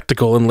big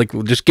spectacle and like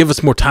just give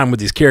us more time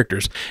with these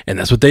characters. And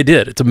that's what they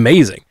did. It's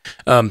amazing.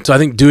 So I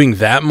think doing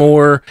that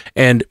more,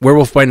 and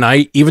Werewolf by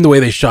Night, even the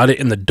way they shot it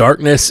in the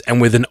darkness and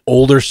with an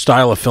older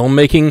style of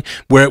filmmaking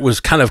where it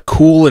was kind of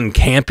cool and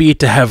campy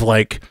to have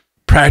like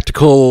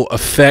practical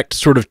effect,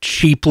 sort of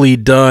cheaply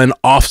done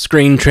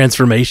off-screen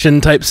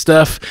transformation type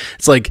stuff.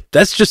 It's like,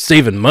 that's just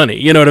saving money.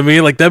 You know what I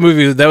mean? Like that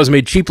movie that was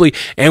made cheaply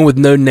and with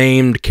no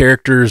named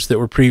characters that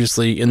were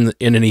previously in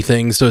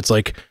anything. So it's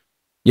like,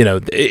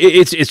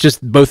 it's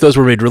just both those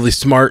were made really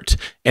smart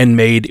and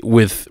made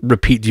with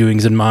repeat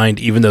viewings in mind,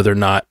 even though they're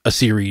not a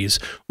series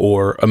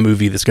or a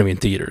movie that's going to be in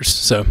theaters.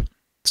 So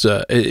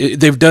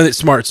they've done it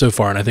smart so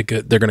far, and I think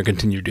they're going to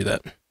continue to do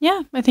that.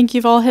 Yeah, I think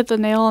you've all hit the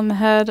nail on the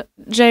head.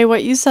 Jay,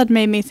 what you said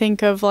made me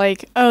think of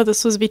like, oh,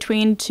 this was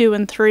between 2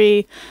 and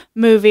 3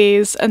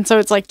 movies, and so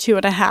it's like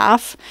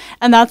 2.5.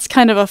 And that's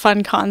kind of a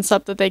fun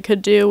concept that they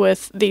could do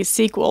with these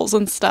sequels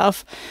and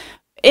stuff.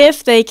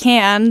 If they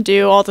can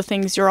do all the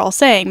things you're all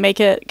saying, make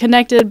it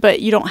connected,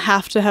 but you don't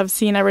have to have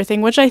seen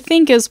everything, which I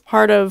think is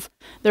part of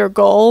their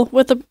goal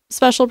with the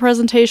special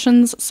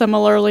presentations,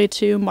 similarly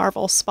to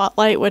Marvel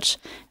Spotlight, which,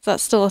 is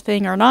that still a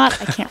thing or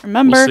not? I can't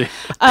remember. We'll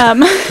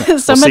see.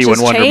 So much has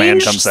when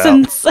changed comes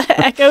since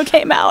Echo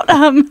came out.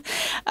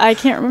 I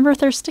can't remember if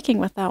they're sticking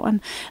with that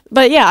one.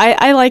 But yeah,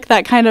 I like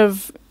that kind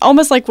of,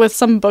 almost like with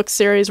some book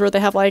series where they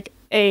have like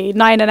a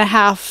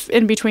 9.5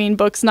 in between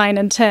books 9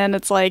 and 10.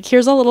 It's like,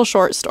 here's a little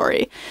short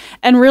story.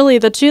 And really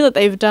the two that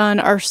they've done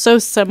are so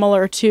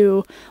similar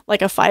to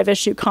like a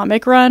 5-issue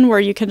comic run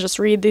where you can just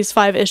read these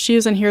 5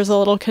 issues and here's a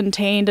little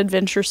contained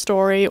adventure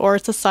story, or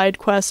it's a side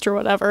quest or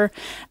whatever.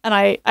 And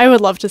I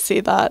would love to see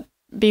that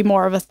be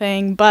more of a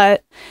thing.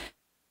 But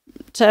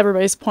to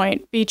everybody's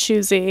point, be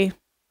choosy,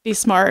 be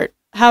smart,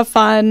 have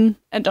fun,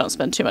 and don't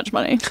spend too much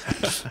money.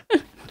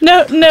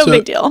 No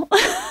big deal.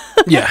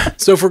 Yeah.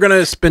 So if we're going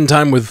to spend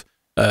time with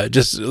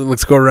just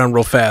let's go around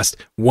real fast.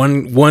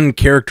 One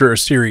character or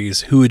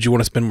series, who would you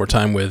want to spend more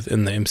time with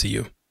in the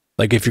MCU?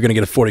 Like if you're going to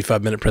get a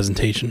 45-minute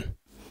presentation.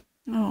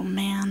 Oh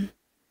man.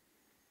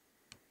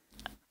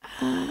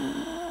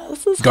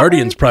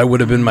 Guardians probably would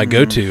have been my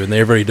go-to, and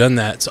they've already done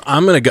that. So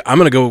I'm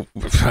gonna go.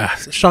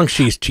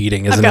 Shang-Chi's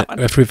cheating, isn't it?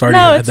 After we've already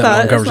had that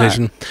long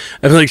conversation,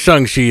 I feel like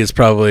Shang-Chi is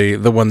probably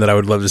the one that I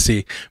would love to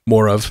see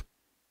more of.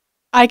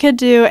 I could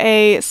do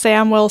a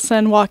Sam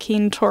Wilson,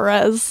 Joaquin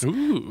Torres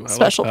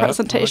special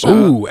presentation.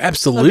 Ooh,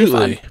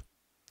 absolutely.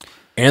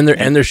 And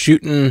they're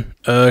shooting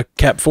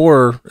Cap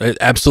 4. It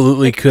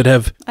absolutely could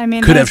have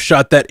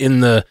shot that in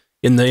the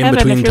in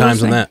between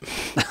times on that.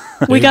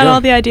 We got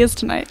all the ideas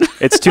tonight.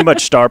 It's too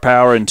much star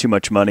power and too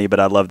much money, but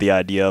I love the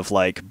idea of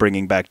like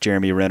bringing back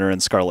Jeremy Renner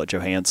and Scarlett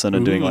Johansson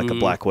and doing like a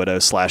Black Widow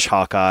 /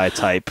 Hawkeye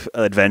type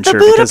adventure,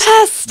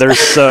 because there's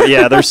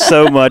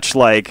so much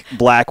like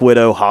Black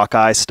Widow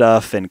Hawkeye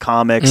stuff in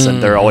comics,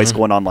 and they're always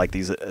going on like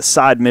these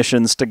side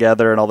missions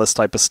together and all this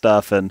type of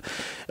stuff. And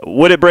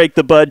would it break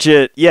the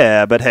budget?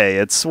 Yeah, but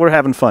hey, we're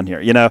having fun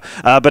here, you know.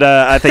 But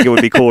I think it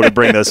would be cool to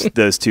bring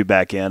those two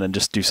back in and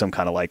just do some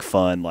kind of like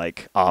fun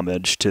like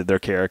homage to their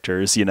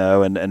characters, you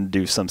know, and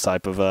do some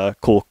type of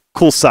cool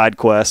side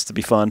quest to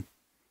be fun.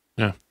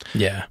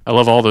 Yeah. I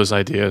love all those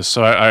ideas.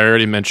 So I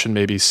already mentioned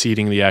maybe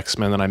seeding the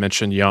X-Men, and I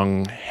mentioned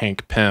young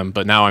Hank Pym,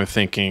 but now I'm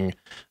thinking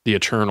the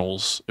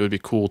Eternals. It would be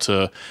cool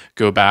to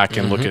go back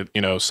and look at,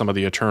 you know, some of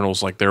the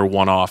Eternals, like their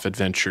one-off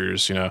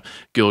adventures, you know,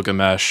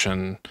 Gilgamesh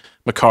and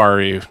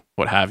Makari,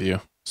 what have you.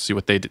 See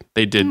what they did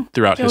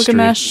throughout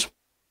Gilgamesh. History.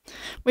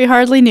 We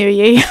hardly knew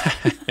ye.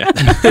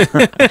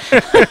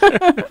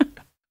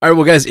 All right,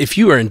 well, guys, if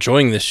you are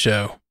enjoying this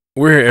show,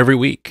 we're here every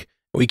week.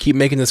 We keep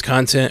making this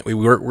content. We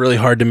work really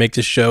hard to make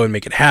this show and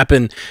make it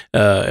happen,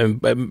 and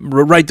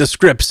write the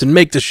scripts and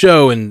make the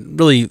show. And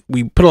really,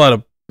 we put a lot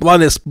of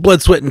blood,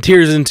 sweat, and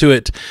tears into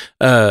it,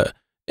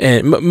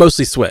 and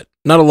mostly sweat.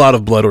 Not a lot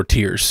of blood or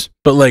tears,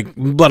 but like a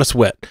lot of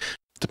sweat.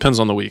 Depends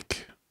on the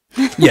week.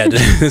 Yeah,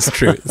 it's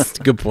true. It's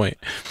a good point.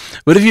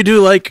 But if you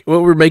do like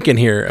what we're making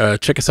here,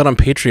 check us out on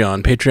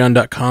Patreon,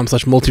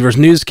 patreon.com/multiverse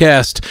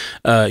newscast.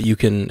 You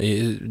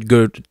can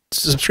go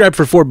subscribe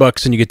for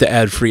 $4 and you get the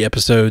ad-free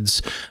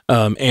episodes,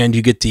 and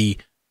you get the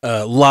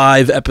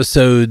live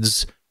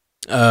episodes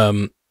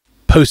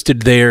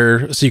posted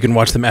there, so you can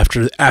watch them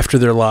after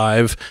they're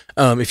live.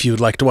 If you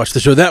would like to watch the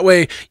show that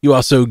way, you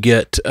also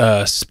get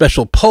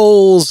special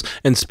polls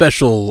and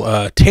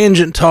special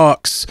tangent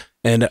talks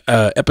and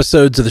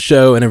episodes of the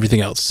show and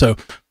everything else. So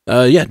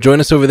yeah,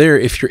 join us over there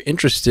if you're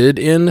interested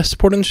in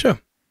supporting the show.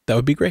 That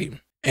would be great.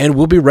 And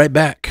we'll be right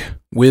back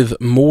with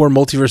more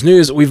multiverse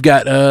news. We've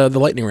got the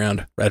lightning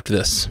round right after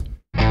this.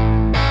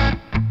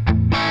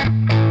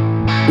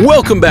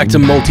 Welcome back to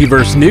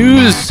Multiverse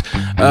News.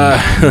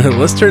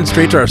 Let's turn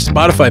straight to our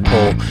Spotify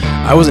poll.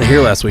 I wasn't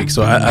here last week,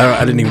 so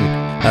I don't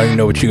even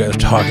know what you guys are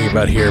talking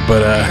about here.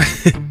 But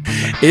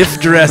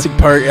if Jurassic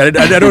Park, I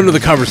don't know the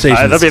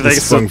conversation. I think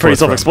it's pretty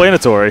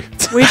self-explanatory.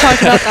 We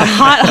talked about the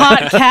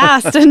hot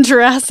cast in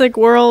Jurassic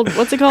World.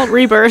 What's it called?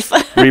 Rebirth.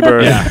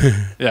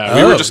 Yeah.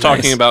 We were just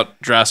talking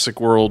about Jurassic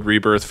World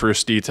Rebirth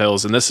first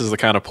details, and this is the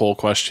kind of poll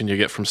question you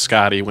get from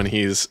Scotty when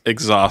he's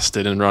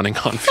exhausted and running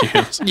on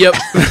fumes. Yep.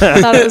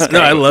 No,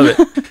 I love it.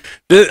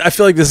 I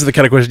feel like this is the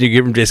kind of question you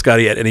get from Jay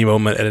Scotty at any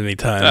moment, at any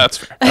time. That's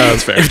fair.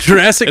 That's fair. If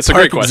Jurassic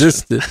Park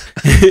existed,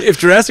 if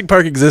Jurassic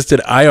Park existed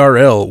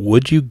IRL,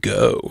 would you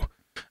go?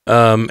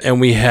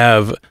 And we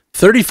have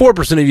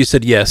 34% of you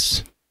said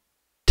yes,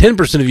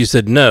 10% of you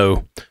said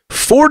no,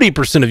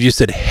 40% of you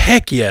said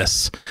heck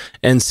yes,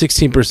 and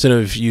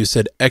 16% of you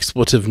said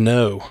expletive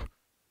no.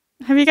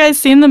 Have you guys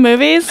seen the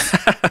movies?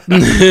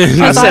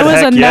 I said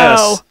heck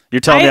yes. You're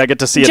telling me I get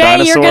to see a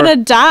dinosaur? Jay, you're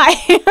gonna die.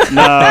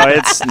 No,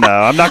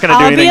 I'm not gonna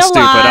do anything stupid.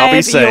 I'll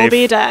be safe. You'll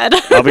be dead.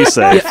 I'll be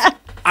safe. Yeah,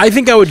 I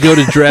think I would go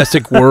to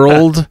Jurassic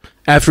World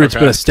after it's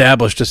been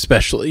established,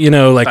 especially. You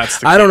know, like,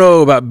 I don't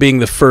know about being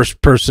the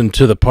first person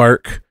to the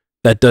park.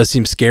 That does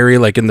seem scary,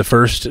 like in the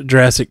first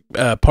Jurassic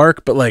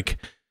Park, but like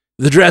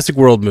the Jurassic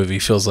World movie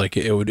feels like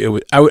I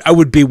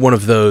would be one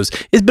of those.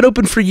 It's been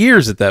open for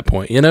years at that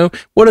point, you know?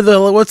 What's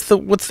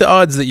the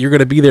odds that you're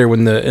going to be there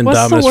when the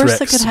Indominus Rex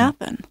that could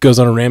happen? Goes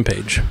on a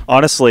rampage?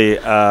 Honestly,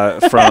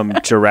 from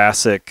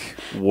Jurassic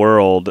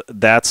World,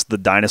 that's the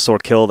dinosaur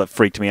kill that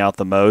freaked me out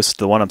the most.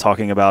 The one I'm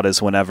talking about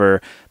is whenever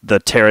the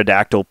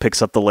pterodactyl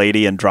picks up the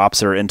lady and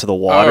drops her into the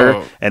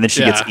water, and then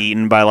she gets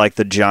eaten by like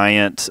the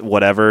giant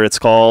whatever it's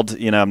called.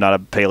 You know, I'm not a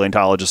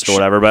paleontologist or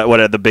whatever,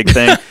 but the big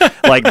thing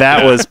like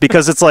that was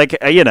because it's like,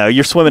 you know,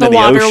 you're swimming in the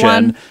ocean.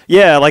 One.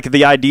 Yeah, like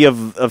the idea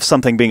of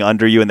something being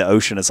under you in the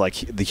ocean is like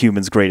the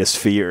human's greatest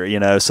fear, you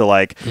know? So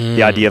like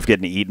the idea of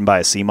getting eaten by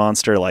a sea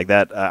monster like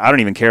that, I don't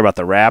even care about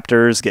the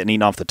raptors getting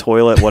eaten off the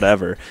toilet,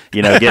 whatever.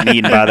 You know, getting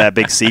eaten by that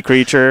big sea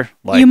creature.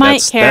 Like you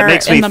might care. That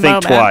makes me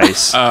think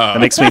twice.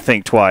 That makes me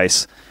think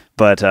twice.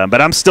 But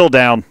I'm still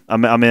down.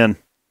 I'm in.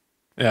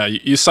 Yeah,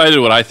 you cited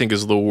what I think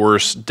is the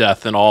worst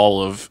death in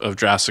all of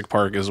Jurassic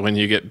Park is when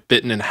you get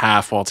bitten in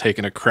half while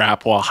taking a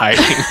crap while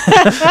hiding.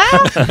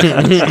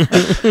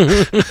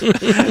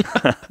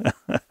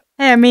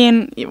 Hey, I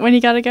mean, when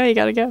you gotta go, you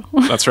gotta go.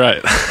 That's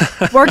right.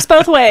 Works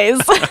both ways.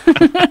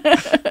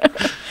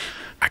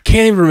 I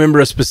can't even remember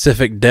a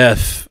specific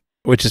death,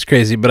 which is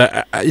crazy,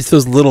 but it's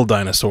those little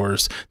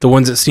dinosaurs, the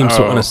ones that seem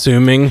so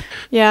unassuming.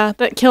 Yeah,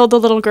 that killed the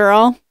little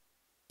girl.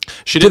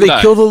 Did they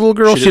kill the little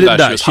girl? She didn't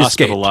die. She was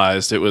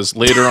hospitalized. Escaped. It was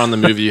later on in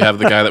the movie. You have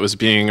the guy that was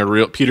being a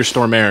real Peter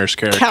Stormare's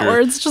character.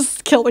 Cowards,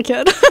 just kill the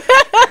kid.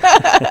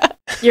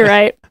 You're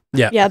right.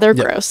 Yeah, they're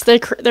gross. They're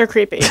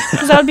creepy.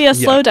 Because that would be a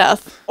slow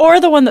death, or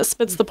the one that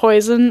spits the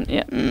poison.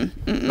 Yeah.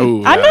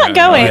 Ooh, I'm not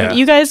going.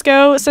 You guys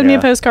go. Send me a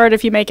postcard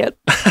if you make it.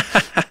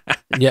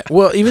 Yeah,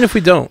 well, even if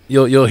we don't,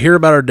 you'll hear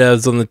about our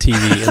devs on the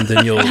TV, and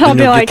then you'll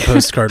be like, get the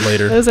postcard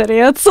later. Those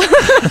idiots.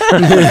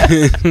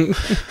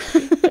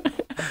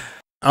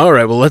 All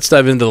right, well, let's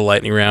dive into the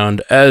lightning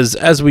round.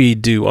 As we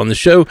do on the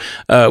show,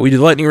 we do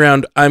the lightning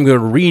round. I'm going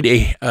to read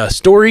a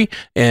story,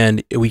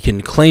 and we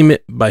can claim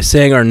it by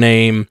saying our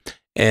name,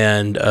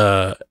 and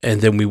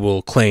then we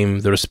will claim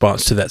the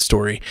response to that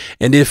story.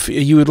 And if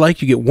you would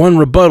like, you get one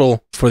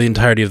rebuttal for the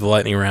entirety of the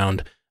lightning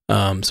round.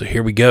 So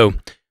here we go.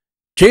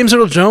 James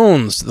Earl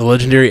Jones, the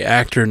legendary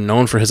actor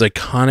known for his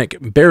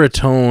iconic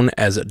baritone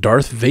as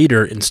Darth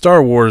Vader in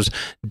Star Wars,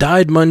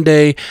 died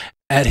Monday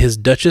at his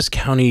Dutchess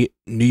County,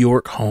 New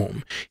York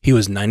home. He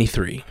was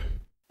 93.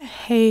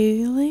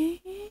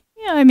 Haley?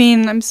 Yeah, I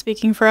mean, I'm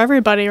speaking for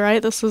everybody,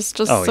 right? This is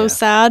just so yeah.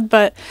 sad,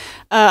 but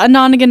a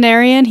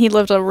nonagenarian, he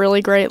lived a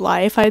really great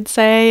life, I'd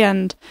say,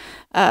 and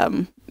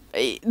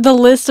the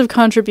list of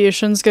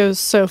contributions goes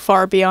so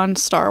far beyond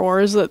Star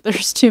Wars that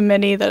there's too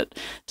many to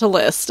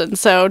list, and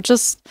so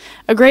just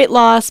a great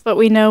loss, but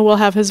we know we'll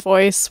have his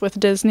voice with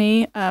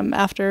Disney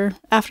after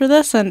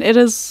this, and it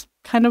is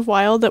kind of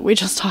wild that we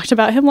just talked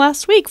about him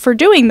last week for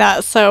doing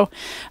that. So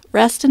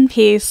rest in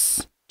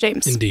peace,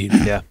 James. Indeed.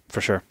 Yeah,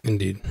 for sure.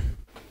 Indeed.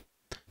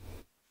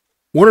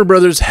 Warner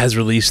Brothers has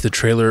released the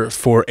trailer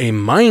for a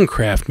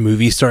Minecraft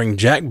movie starring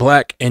Jack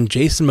Black and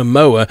Jason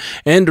Momoa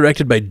and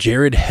directed by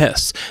Jared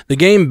Hess. The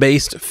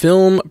game-based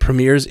film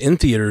premieres in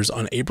theaters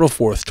on April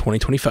 4th,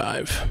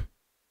 2025.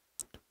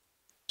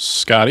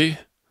 Scotty?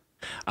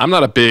 I'm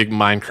not a big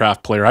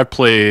Minecraft player. I've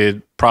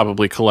played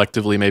probably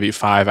collectively maybe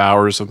 5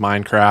 hours of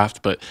Minecraft,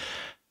 but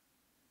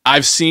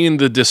I've seen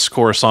the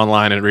discourse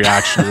online in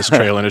reaction to this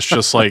trailer, and it's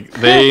just like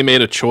they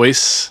made a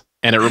choice,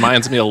 and it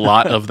reminds me a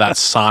lot of that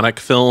Sonic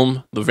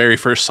film, the very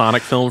first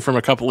Sonic film from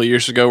a couple of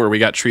years ago where we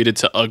got treated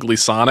to ugly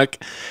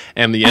Sonic,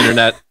 and the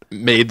internet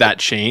made that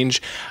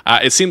change.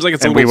 It seems like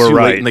it's a little too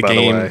late in the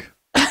game.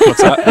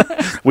 What's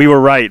that? We were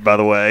right, by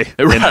the way,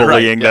 in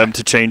bullying them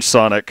to change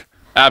Sonic.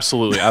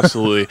 Absolutely.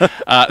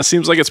 It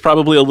seems like it's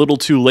probably a little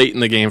too late in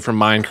the game for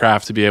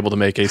Minecraft to be able to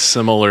make a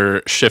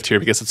similar shift here,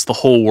 because it's the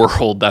whole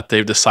world that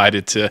they've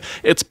decided to.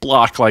 It's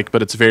block-like,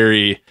 but it's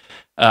very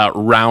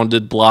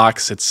rounded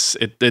blocks.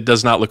 It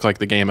does not look like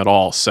the game at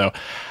all. So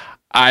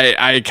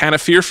I kind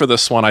of fear for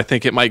this one. I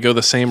think it might go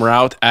the same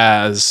route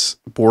as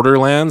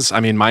Borderlands. I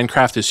mean,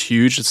 Minecraft is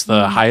huge. It's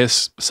the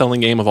highest selling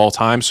game of all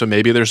time. So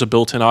maybe there's a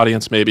built-in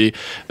audience. Maybe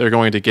they're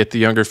going to get the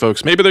younger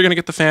folks. Maybe they're going to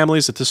get the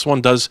families. That this one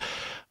does,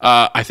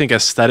 I think,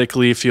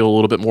 aesthetically feel a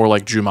little bit more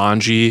like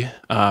Jumanji.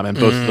 And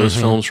both of those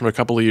films from a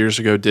couple of years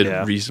ago did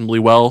reasonably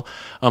well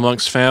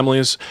amongst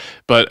families.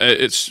 But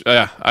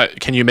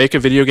can you make a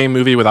video game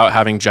movie without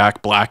having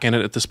Jack Black in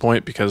it at this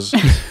point? Because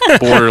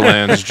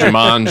Borderlands,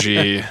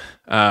 Jumanji...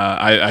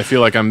 I feel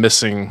like I'm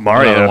missing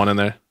another one in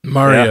there.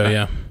 Mario,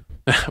 yeah.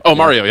 Oh,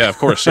 Mario, yeah, of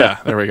course. Yeah,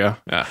 there we go.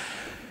 Yeah.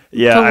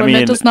 Yeah, the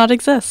limit does not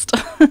exist.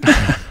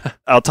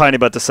 I'll tiny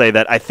about to say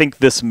that I think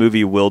this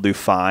movie will do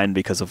fine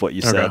because of what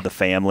you said. The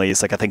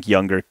families, like I think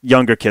younger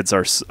kids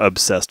are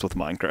obsessed with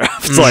Minecraft.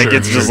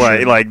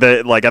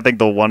 I think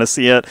they'll want to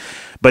see it.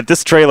 But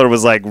this trailer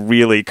was like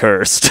really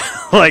cursed.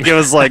 Like it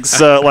was like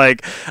so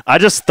like I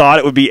just thought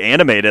it would be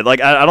animated.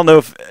 Like I don't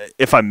know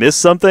if I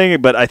missed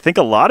something, but I think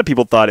a lot of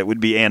people thought it would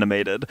be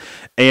animated,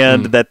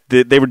 and that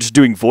they were just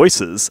doing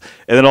voices,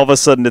 and then all of a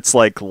sudden it's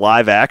like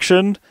live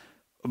action.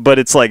 But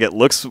it's like it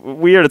looks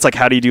weird. It's like,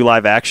 how do you do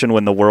live action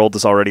when the world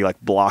is already like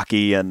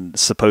blocky and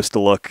supposed to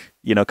look,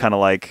 kind of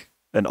like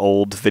an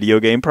old video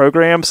game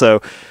program?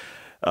 So,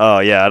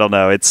 I don't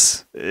know. It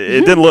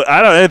didn't look.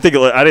 I didn't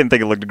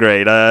think it looked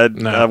great.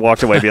 I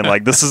walked away being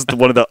like, this is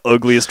one of the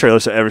ugliest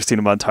trailers I've ever seen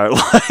in my entire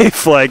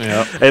life.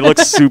 It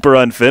looks super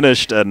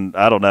unfinished, and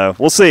I don't know.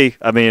 We'll see.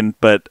 I mean,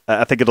 but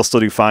I think it'll still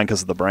do fine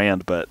because of the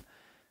brand. But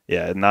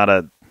yeah, not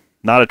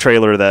a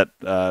trailer that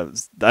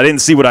I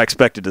didn't see what I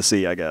expected to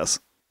see, I guess.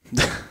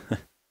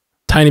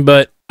 Tiny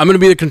butt. I'm going to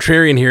be the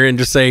contrarian here and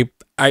just say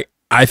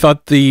I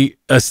thought the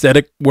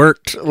aesthetic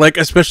worked, like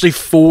especially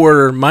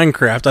for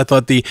Minecraft. I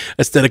thought the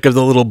aesthetic of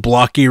the little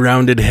blocky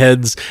rounded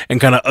heads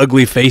and kind of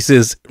ugly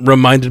faces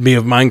reminded me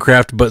of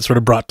Minecraft, but sort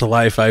of brought to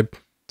life. I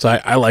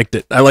liked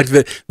it. I liked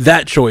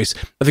that choice.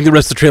 I think the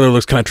rest of the trailer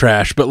looks kind of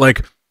trash, but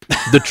like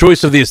the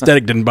choice of the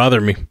aesthetic didn't bother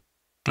me.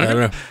 I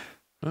don't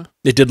know.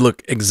 It did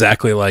look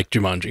exactly like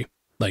Jumanji.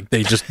 Like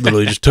they just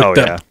literally just took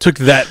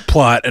that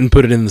plot and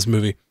put it in this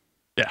movie.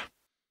 Yeah.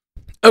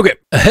 Okay,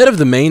 ahead of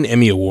the main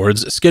Emmy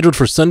Awards, scheduled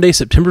for Sunday,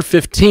 September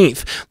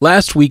 15th,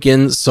 last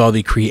weekend saw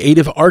the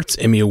Creative Arts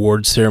Emmy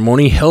Awards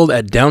ceremony held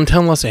at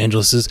downtown Los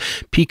Angeles'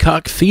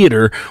 Peacock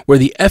Theater, where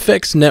the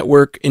FX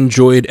network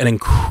enjoyed an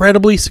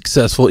incredibly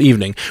successful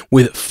evening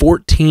with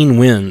 14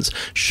 wins.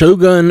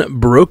 Shogun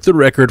broke the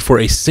record for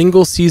a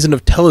single season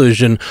of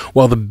television,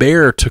 while The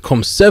Bear took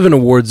home 7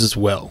 awards as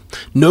well.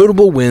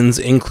 Notable wins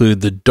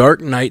include The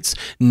Dark Knight's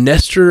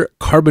Nestor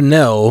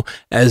Carbonell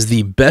as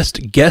the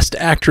Best Guest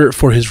Actor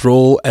for his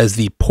role as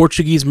the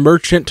Portuguese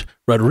merchant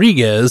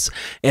Rodriguez,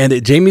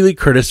 and Jamie Lee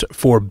Curtis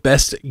for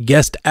Best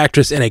Guest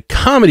Actress in a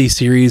Comedy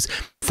Series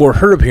for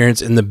her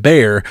appearance in The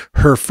Bear,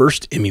 her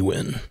first Emmy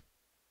win.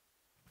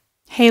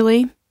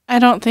 Haley. I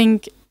don't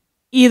think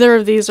either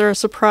of these are a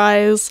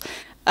surprise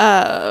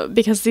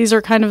because these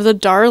are kind of the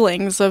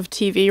darlings of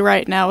TV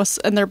right now,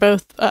 and they're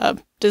both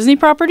Disney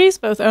properties,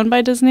 both owned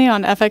by Disney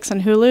on FX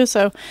and Hulu.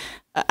 So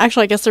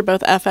actually, I guess they're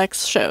both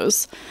FX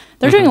shows.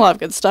 They're doing a lot of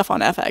good stuff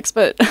on FX,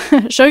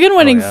 but Shogun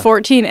winning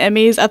 14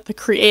 Emmys at the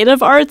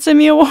Creative Arts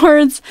Emmy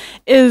Awards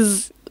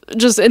is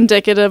just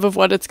indicative of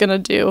what it's going to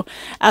do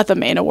at the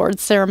main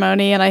awards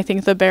ceremony, and I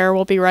think The Bear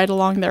will be right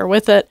along there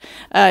with it.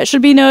 It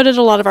should be noted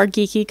a lot of our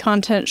geeky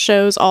content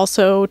shows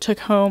also took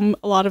home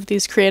a lot of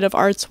these Creative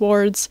Arts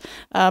Awards.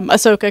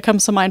 Ahsoka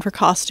comes to mind for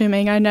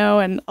costuming, I know,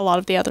 and a lot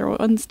of the other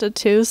ones did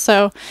too.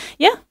 So,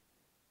 yeah,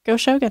 go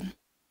Shogun.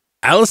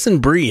 Alison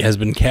Brie has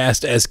been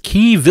cast as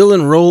key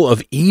villain role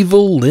of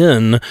Evil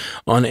Lynn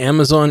on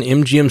Amazon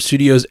MGM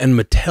Studios and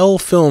Mattel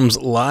Films'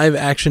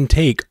 live-action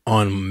take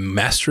on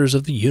Masters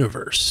of the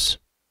Universe.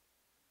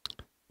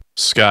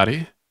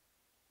 Scotty?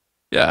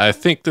 Yeah, I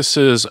think this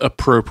is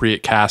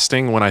appropriate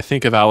casting. When I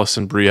think of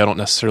Alison Brie, I don't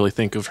necessarily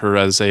think of her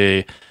as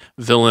a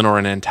villain or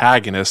an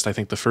antagonist. I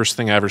think the first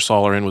thing I ever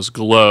saw her in was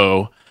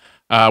Glow,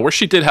 where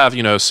she did have,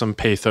 some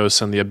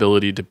pathos and the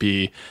ability to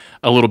be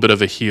a little bit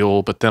of a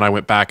heel, but then I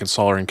went back and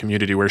saw her in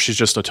Community, where she's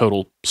just a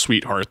total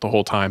sweetheart the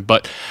whole time.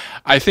 But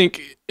I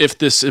think if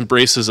this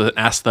embraces an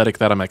aesthetic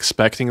that I'm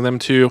expecting them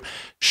to,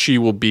 she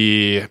will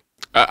be...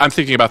 I'm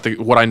thinking about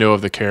what I know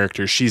of the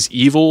character. She's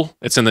evil.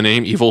 It's in the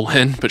name, Evil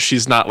Lynn, but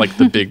she's not like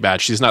the big bad.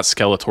 She's not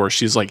Skeletor.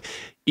 She's like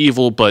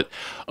evil, but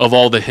of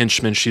all the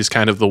henchmen, she's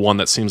kind of the one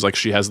that seems like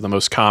she has the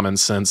most common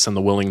sense and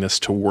the willingness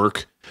to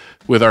work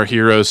with our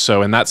heroes.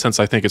 So in that sense,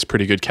 I think it's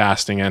pretty good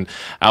casting, and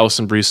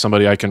Alison Brie's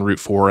somebody I can root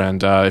for,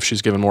 and if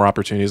she's given more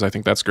opportunities, I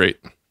think that's great.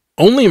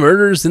 Only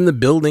Murders in the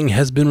Building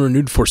has been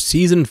renewed for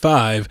Season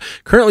 5.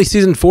 Currently,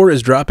 Season 4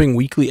 is dropping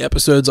weekly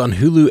episodes on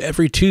Hulu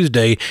every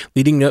Tuesday,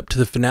 leading up to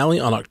the finale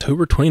on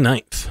October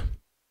 29th.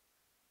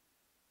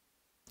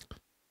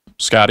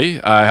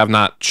 Scotty, I have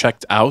not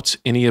checked out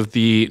any of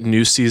the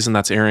new season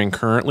that's airing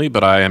currently,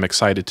 but I am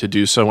excited to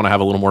do so when I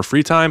have a little more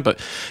free time. But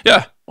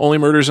yeah, Only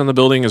Murders in the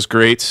Building is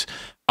great.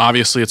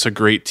 Obviously, it's a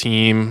great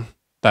team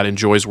that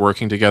enjoys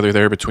working together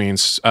there between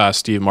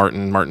Steve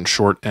Martin, Martin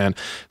Short, and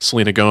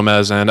Selena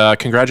Gomez. And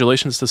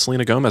congratulations to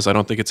Selena Gomez. I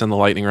don't think it's in the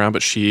lightning round,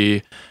 but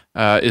she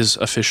is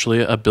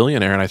officially a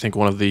billionaire, and I think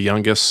one of the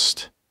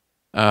youngest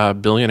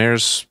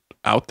billionaires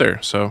out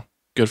there. So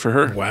good for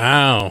her.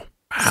 Wow.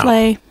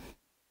 Slay.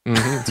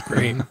 That's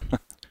great.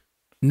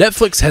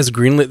 Netflix has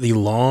greenlit the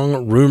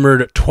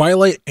long-rumored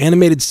Twilight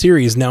animated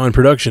series now in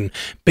production.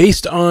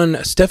 Based on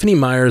Stephanie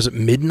Meyer's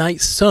Midnight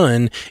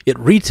Sun, it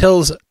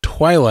retells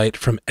Twilight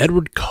from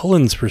Edward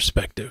Cullen's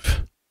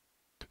perspective.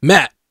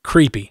 Matt,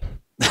 creepy.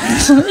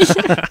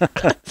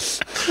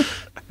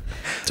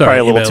 Sorry,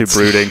 a little too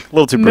brooding. A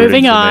little too brooding.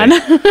 Moving on.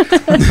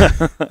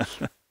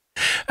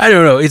 I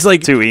don't know. It's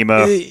like too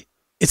emo.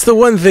 It's the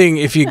one thing,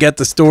 if you get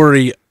the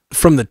story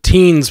from the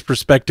teen's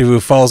perspective who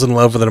falls in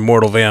love with an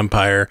immortal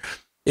vampire,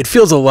 it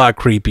feels a lot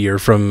creepier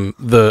from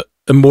the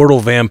immortal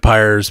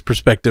vampire's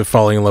perspective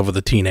falling in love with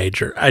a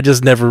teenager. I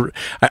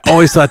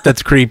always thought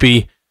that's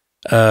creepy.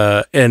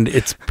 And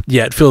it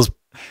feels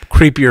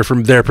creepier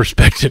from their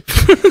perspective.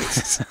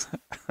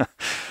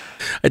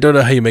 I don't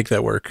know how you make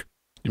that work.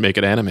 You make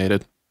it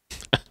animated.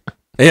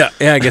 Yeah,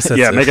 I guess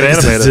that's make it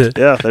animated.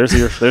 Yeah, there's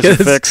your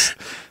fix.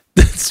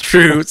 That's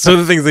true. Some of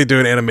the things they do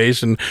in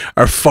animation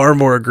are far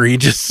more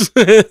egregious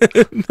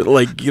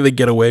like they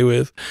get away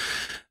with.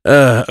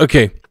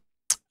 Okay.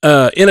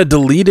 In a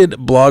deleted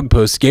blog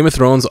post, Game of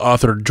Thrones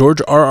author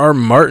George R.R.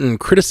 Martin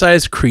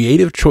criticized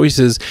creative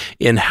choices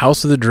in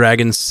House of the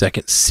Dragon's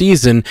second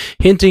season,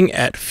 hinting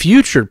at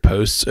future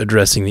posts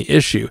addressing the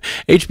issue.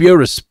 HBO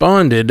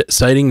responded,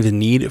 citing the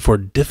need for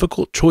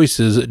difficult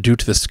choices due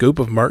to the scope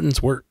of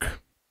Martin's work.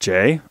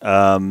 Jay,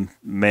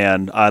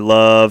 man, I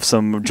love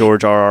some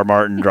George R.R.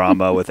 Martin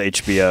drama with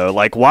HBO.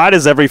 Like, why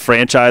does every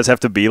franchise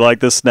have to be like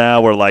this now,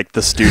 where like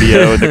the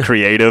studio and the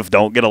creative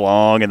don't get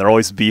along and they're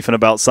always beefing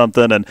about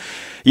something? And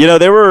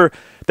there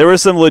were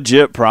some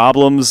legit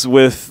problems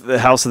with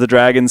House of the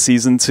Dragon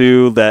season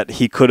 2 that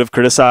he could have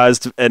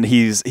criticized, and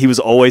he was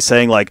always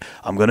saying like,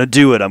 I'm gonna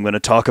do it, I'm gonna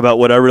talk about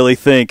what I really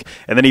think,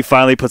 and then he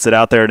finally puts it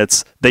out there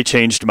and they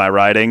changed my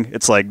writing.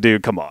 It's like,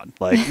 dude, come on.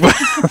 Like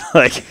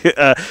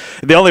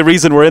the only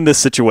reason we're in this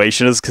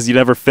situation is because you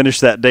never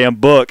finished that damn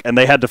book, and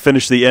they had to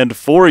finish the end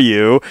for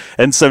you,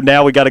 and so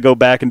now we got to go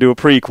back and do a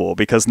prequel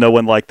because no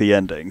one liked the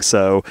ending.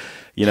 So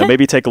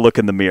maybe take a look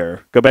in the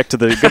mirror. Go back to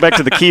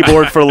the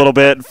keyboard for a little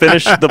bit,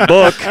 finish the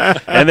book,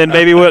 and then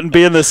maybe we wouldn't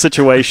be in this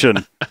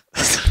situation.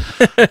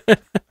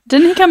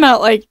 Didn't he come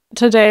out like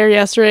today or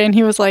yesterday, and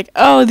he was like,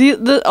 "Oh,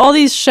 all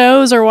these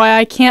shows are why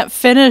I can't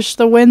finish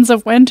The Winds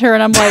of Winter,"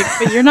 and I'm like,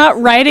 "But you're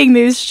not writing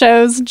these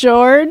shows,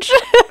 George.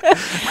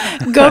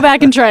 Go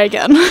back and try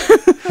again."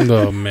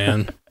 Oh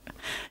man,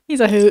 he's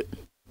a hoot.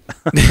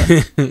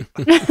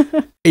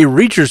 A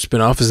Reacher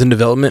spinoff is in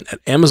development at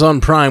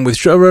Amazon Prime with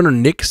showrunner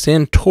Nick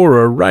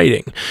Santora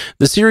writing.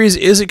 The series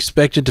is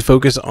expected to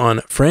focus on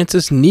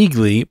Frances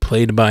Neagley,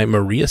 played by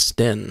Maria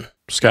Sten.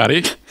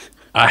 Scotty?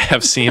 I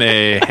have seen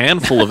a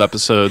handful of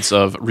episodes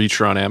of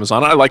Reacher on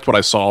Amazon. I liked what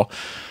I saw,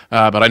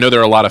 but I know there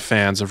are a lot of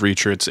fans of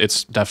Reacher.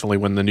 It's definitely,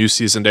 when the new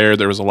season aired,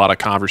 there was a lot of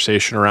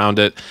conversation around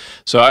it.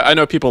 So I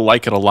know people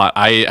like it a lot.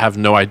 I have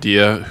no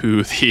idea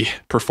who the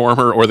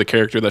performer or the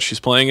character that she's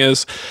playing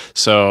is.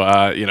 So,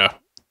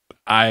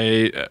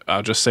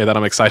 I'll just say that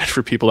I'm excited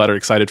for people that are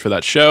excited for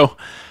that show.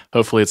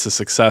 Hopefully it's a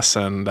success,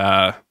 and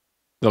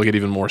they'll get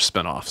even more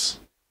spinoffs.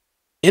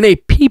 In a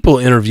People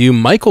interview,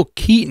 Michael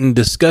Keaton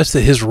discussed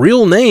that his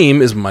real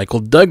name is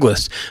Michael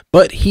Douglas,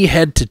 but he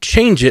had to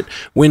change it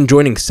when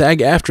joining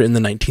SAG-AFTRA in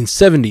the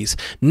 1970s.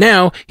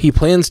 Now, he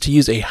plans to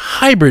use a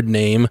hybrid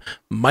name,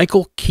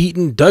 Michael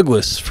Keaton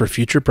Douglas, for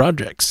future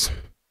projects.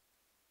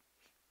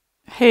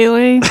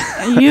 Haley,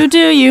 you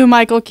do you,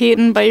 Michael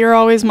Keaton, but you're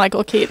always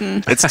Michael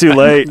Keaton. It's too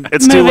late.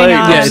 It's too late.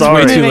 Yeah, it's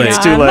way too late. It's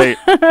too late.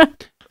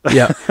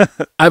 Yeah.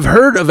 I've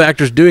heard of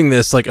actors doing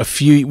this like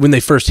when they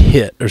first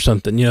hit or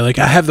something, like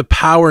I have the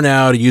power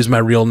now to use my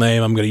real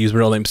name. I'm going to use my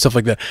real name, stuff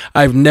like that.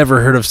 I've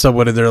never heard of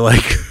somebody they're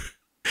like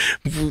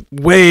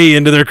way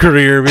into their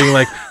career being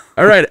like,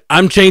 all right,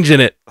 I'm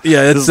changing it.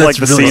 Yeah, this is like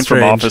the really scene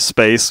from Office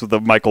Space with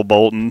the Michael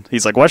Bolton.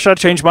 He's like, why should I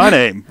change my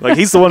name? Like,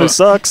 he's the one who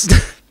sucks.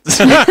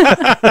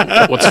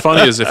 What's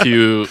funny is if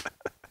you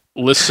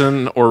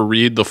listen or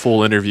read the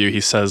full interview, he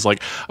says like,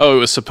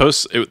 oh,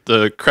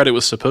 the credit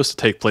was supposed to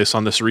take place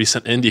on this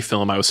recent indie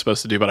film I was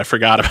supposed to do, but I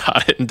forgot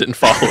about it and didn't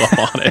follow up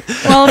on it.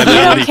 Well, if you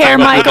don't care,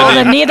 Michael,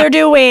 then neither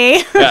do we.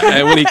 Yeah,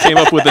 and when he came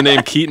up with the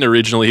name Keaton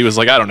originally, he was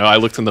like, I don't know, I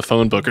looked in the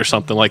phone book or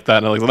something like that,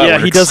 and I'm like, well, that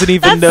works. He doesn't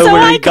even know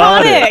where he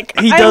got it.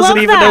 He doesn't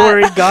even know where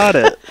he got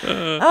it.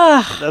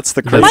 That's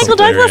the crazy. Michael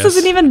Douglas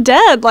isn't even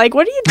dead. Like,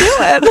 what are you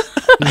doing?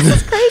 This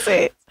is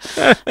crazy.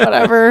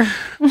 Whatever.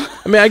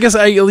 I mean, I guess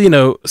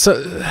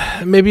so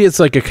maybe it's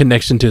like a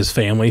connection to his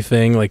family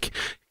thing, like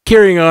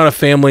carrying on a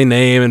family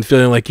name and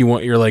feeling like you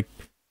want your like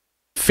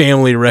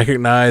family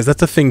recognized.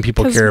 That's a thing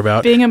people care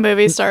about. Being a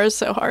movie star is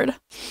so hard.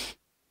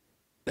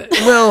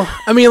 Well,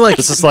 I mean, like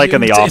this is like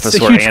in The Office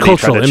where Andy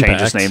tried to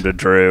change his name to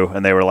Drew,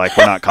 and they were like,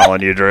 "We're not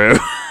calling you Drew.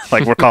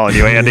 Like, we're calling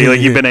you Andy.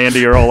 Like, you've been Andy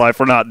your whole life.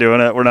 We're not doing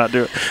it. We're not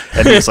doing it."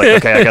 And he's like,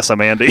 "Okay, I guess I'm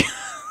Andy."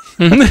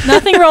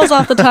 Nothing rolls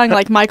off the tongue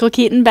like Michael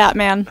Keaton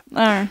Batman.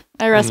 I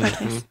rest my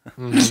case.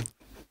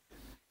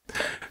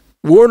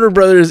 Warner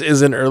Brothers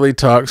is in early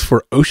talks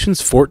for Ocean's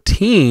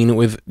 14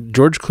 with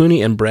George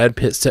Clooney and Brad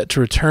Pitt set to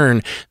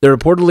return. They're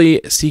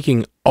reportedly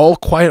seeking All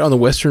Quiet on the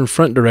Western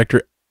Front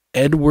director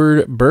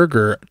Edward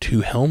Berger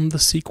to helm the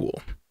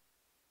sequel.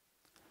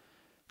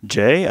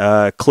 Jay,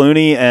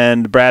 Clooney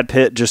and Brad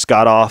Pitt just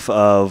got off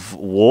of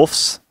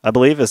Wolves, I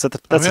believe. That's the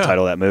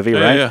title of that movie,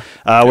 right?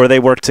 Yeah. Where they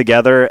work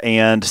together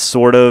and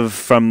sort of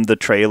from the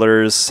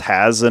trailers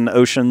has an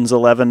Ocean's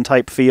 11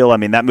 type feel. I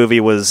mean, that movie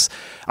was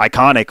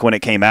iconic when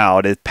it came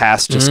out. It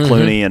passed just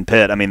Clooney and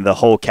Pitt. I mean, the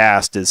whole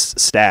cast is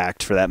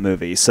stacked for that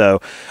movie. So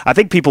I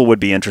think people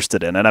would be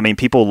interested in it. I mean,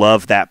 people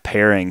love that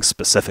pairing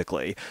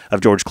specifically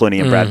of George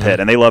Clooney and Brad Pitt,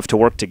 and they love to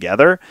work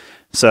together.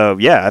 So,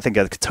 yeah, I think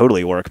it could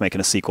totally work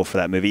making a sequel for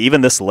that movie, even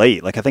this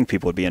late. Like, I think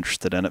people would be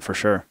interested in it for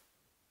sure.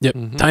 Yep.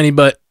 Tiny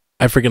butt.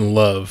 I freaking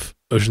love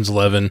Ocean's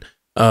 11.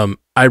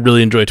 I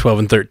really enjoy 12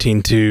 and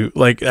 13 too.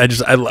 Like, I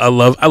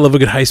love a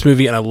good heist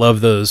movie, and I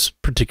love those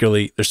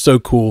particularly. They're so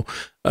cool.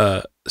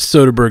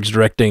 Soderbergh's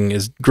directing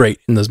is great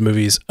in those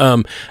movies.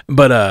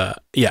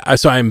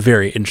 So I'm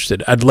very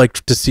interested. I'd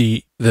like to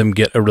see them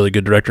get a really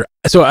good director.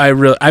 So I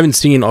haven't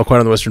seen All Quiet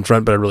on the Western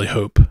Front, but I really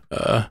hope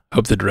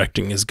the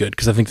directing is good,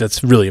 because I think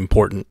that's really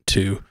important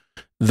to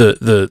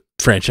the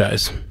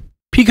franchise.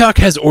 Peacock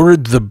has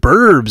ordered The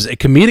Burbs, a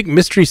comedic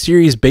mystery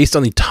series based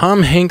on the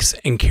Tom Hanks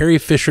and Carrie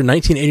Fisher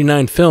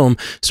 1989 film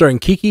starring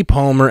Keke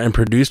Palmer and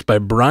produced by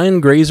Brian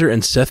Grazer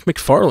and Seth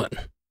MacFarlane.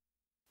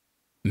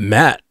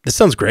 Matt, this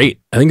sounds great.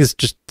 I think this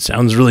just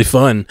sounds really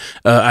fun.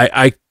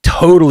 I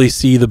totally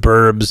see The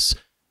Burbs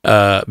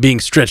being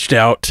stretched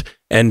out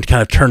and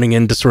kind of turning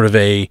into sort of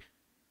a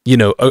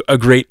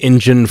great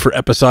engine for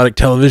episodic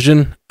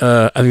television.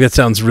 I think that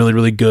sounds really,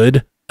 really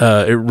good.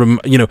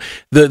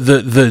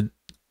 The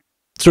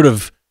sort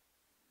of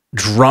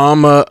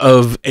drama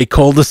of a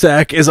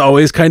cul-de-sac is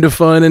always kind of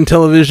fun in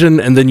television,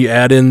 and then you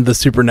add in the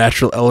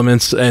supernatural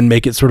elements and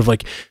make it sort of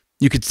like,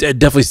 you could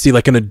definitely see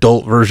like an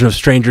adult version of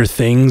Stranger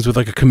Things with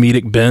like a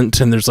comedic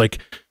bent, and there's like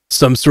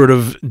some sort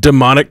of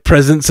demonic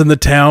presence in the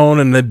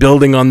town, and then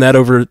building on that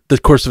over the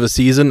course of a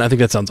season. I think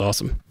that sounds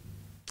awesome.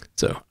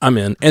 So I'm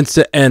in, and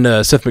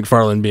Seth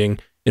MacFarlane being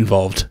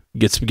involved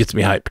gets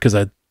me hyped, because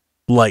I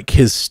like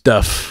his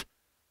stuff.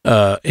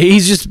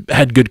 He's just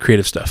had good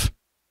creative stuff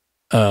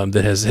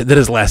that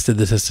has lasted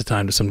the test of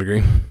time to some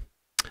degree.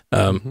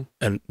 And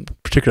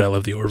particularly, I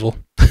love The Orville.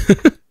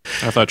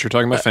 I thought you were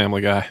talking about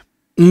Family Guy.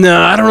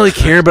 No, I don't really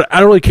care, but I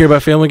don't really care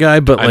about Family Guy.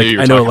 But like,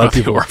 I know a lot of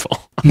people.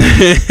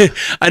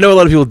 I know a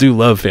lot of people do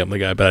love Family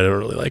Guy, but I don't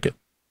really like it.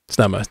 It's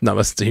not my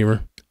sense of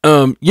humor.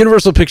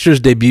 Universal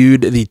Pictures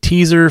debuted the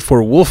teaser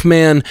for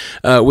Wolfman,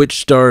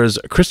 which stars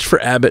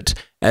Christopher Abbott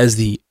as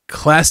the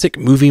classic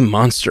movie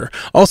monster.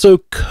 Also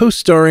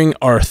co-starring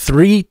our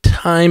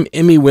 3-time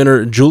Emmy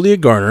winner Julia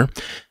Garner,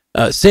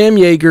 Sam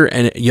Yeager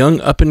and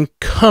young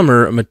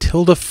up-and-comer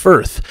Matilda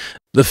Firth.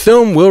 The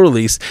film will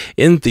release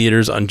in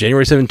theaters on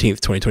January 17th,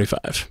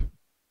 2025.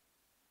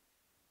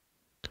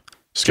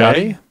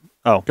 Scotty?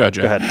 Oh, go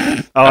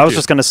ahead. Oh, I was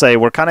just going to say,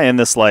 we're kind of in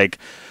this like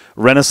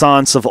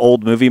renaissance of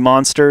old movie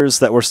monsters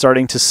that we're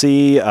starting to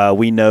see.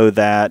 We know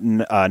that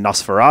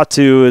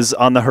Nosferatu is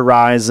on the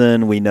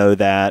horizon. We know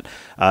that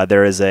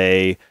there is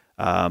a...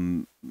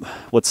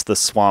 what's the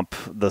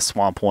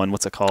swamp one?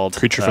 What's it called?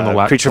 Creature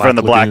from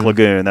the Black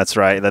Lagoon. That's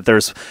right. That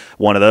there's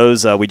one of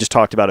those we just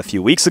talked about a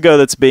few weeks ago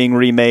that's being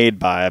remade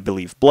by, I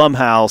believe,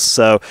 Blumhouse.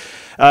 So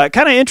kind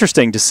of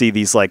interesting to see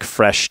these like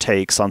fresh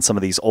takes on some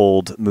of these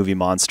old movie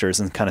monsters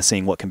and kind of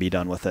seeing what can be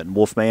done with it. And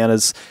Wolfman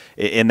is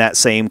in that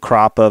same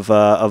crop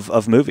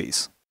of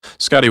movies.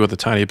 Scotty with a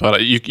tiny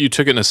butt. You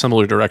took it in a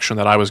similar direction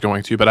that I was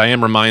going to, but I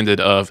am reminded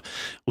of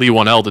Leigh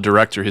Whannell, the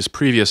director. His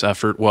previous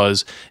effort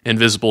was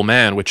Invisible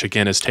Man, which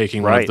again is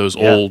taking one of those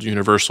old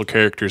Universal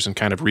characters and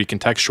kind of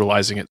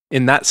recontextualizing it.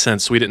 In that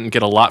sense, we didn't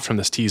get a lot from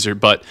this teaser,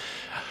 but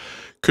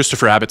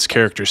Christopher Abbott's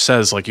character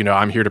says, like,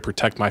 I'm here to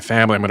protect my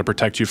family. I'm going to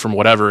protect you from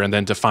whatever. And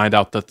then to find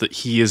out that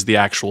he is the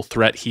actual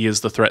threat, he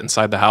is the threat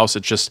inside the house.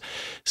 It just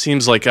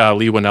seems like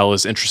Leigh Whannell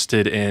is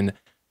interested in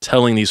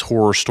telling these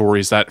horror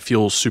stories that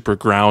feel super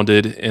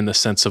grounded in the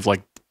sense of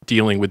like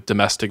dealing with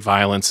domestic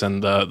violence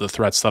and the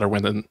threats that are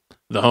within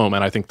the home.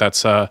 And I think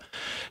that's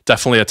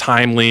definitely a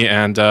timely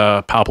and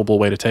palpable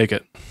way to take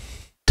it.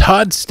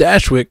 Todd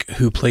Stashwick,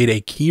 who played a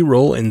key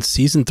role in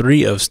Season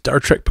 3 of Star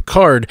Trek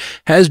Picard,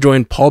 has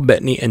joined Paul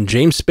Bettany and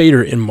James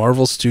Spader in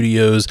Marvel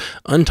Studios'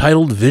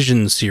 Untitled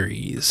Vision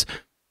series.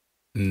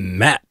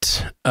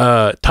 Matt.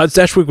 Todd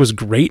Stashwick was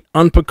great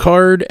on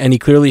Picard, and he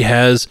clearly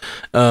has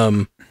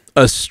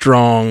a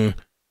strong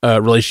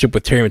relationship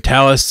with Terry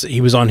Matalas. He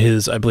was on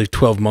his, I believe,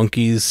 12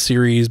 Monkeys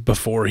series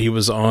before he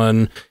was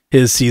on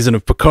his season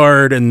of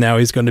Picard, and now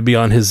he's going to be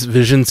on his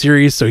Vision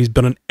series. So he's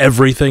been on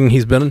everything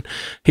he's been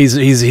a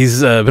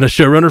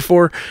showrunner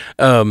for.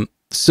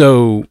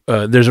 So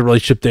there's a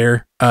relationship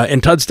there.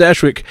 And Todd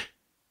Stashwick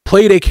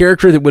played a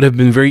character that would have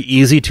been very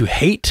easy to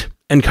hate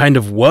and kind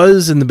of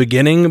was in the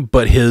beginning,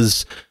 but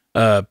his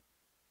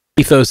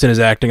ethos in his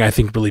acting, I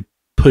think, really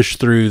pushed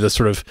through the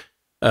sort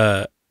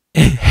of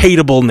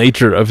hateable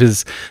nature of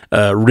his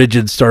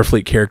rigid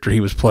Starfleet character he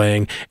was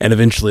playing, and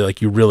eventually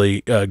like you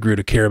really grew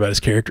to care about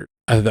his character.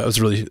 I thought that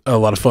was really a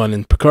lot of fun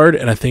in Picard,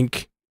 and I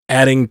think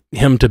adding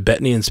him to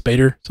Bettany and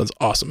Spader sounds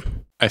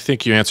awesome. I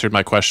think you answered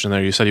my question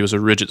there. You said he was a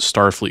rigid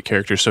Starfleet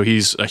character, so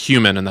he's a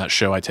human in that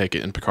show, I take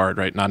it, in Picard,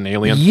 right? Not an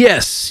alien?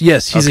 Yes,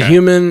 he's a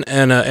human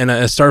and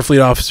a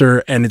Starfleet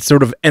officer, and it's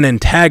sort of an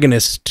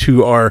antagonist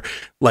to our,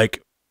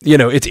 like,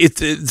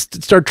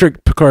 it's Star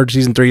Trek Picard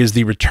Season 3 is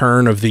the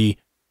return of the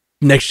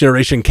Next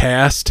Generation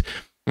cast,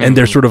 and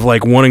they're sort of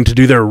like wanting to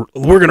do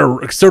we're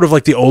gonna, sort of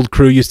like the old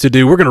crew used to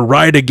do, we're gonna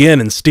ride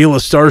again and steal a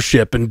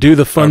starship and do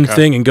the fun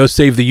thing and go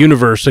save the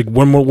universe like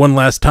one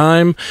last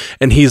time.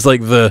 And he's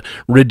like the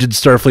rigid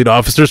Starfleet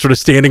officer sort of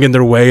standing in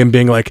their way and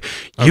being like,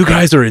 you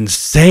guys are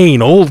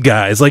insane old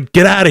guys, like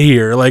get out of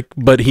here. Like,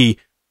 but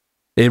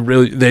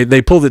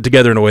they pulled it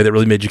together in a way that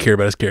really made you care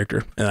about his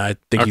character, and I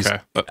think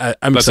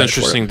that's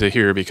interesting to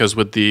hear, because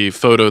with the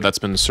photo that's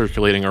been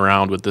circulating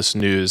around with this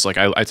news, like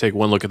I take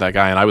one look at that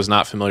guy and I was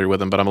not familiar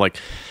with him, but I'm like,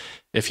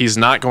 if he's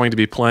not going to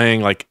be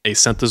playing like a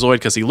synthezoid,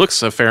 because he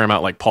looks a fair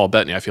amount like Paul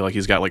Bettany, I feel like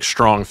he's got like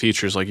strong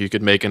features, like you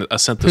could make a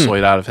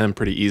synthezoid out of him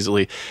pretty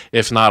easily.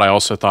 If not, I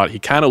also thought he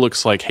kind of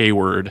looks like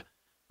Hayward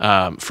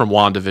from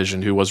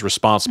WandaVision, who was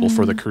responsible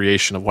for the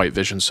creation of White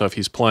Vision. So if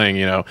he's playing,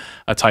 a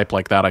type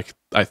like that,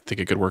 I think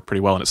it could work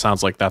pretty well, and it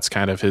sounds like that's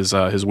kind of his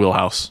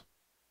wheelhouse.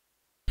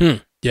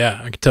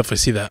 Yeah, I could definitely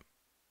see that.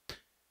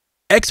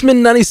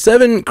 X-Men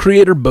 97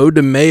 creator Beau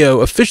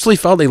DeMayo officially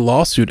filed a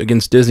lawsuit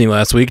against Disney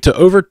last week to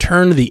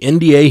overturn the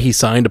NDA he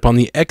signed upon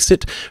the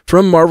exit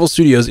from Marvel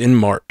Studios in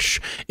March.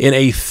 In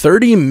a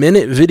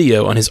 30-minute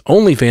video on his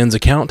OnlyFans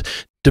account,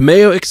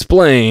 DeMayo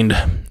explained,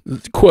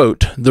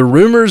 quote, "The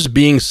rumors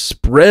being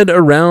spread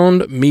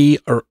around me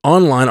or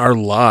online are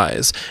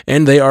lies,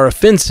 and they are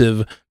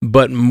offensive,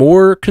 but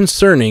more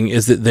concerning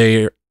is that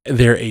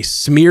they're a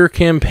smear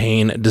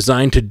campaign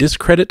designed to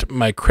discredit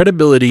my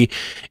credibility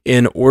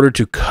in order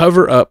to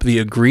cover up the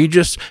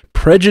egregious,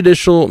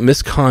 prejudicial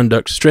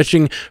misconduct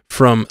stretching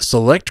from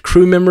select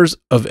crew members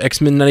of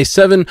X-Men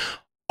 97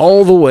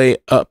 all the way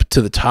up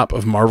to the top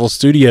of Marvel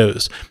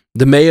Studios."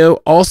 DeMayo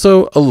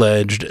also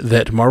alleged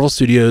that Marvel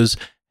Studios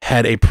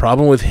had a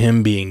problem with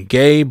him being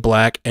gay,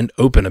 black, and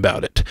open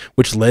about it,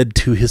 which led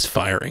to his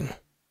firing.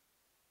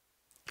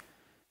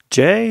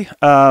 Jay,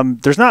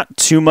 there's not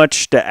too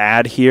much to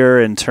add here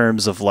in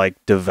terms of like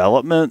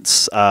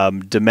developments.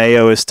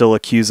 DeMayo is still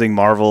accusing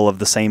Marvel of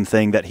the same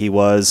thing that he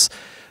was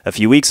a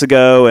few weeks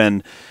ago,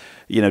 and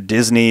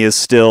Disney is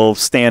still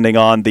standing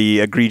on the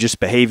egregious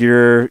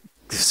behavior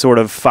sort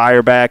of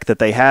fireback that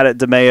they had at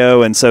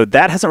DeMayo, and so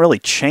that hasn't really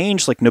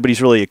changed. Like,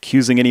 nobody's really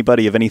accusing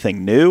anybody of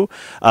anything new,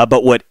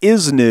 but what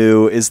is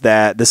new is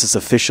that this is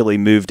officially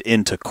moved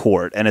into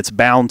court, and it's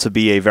bound to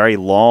be a very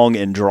long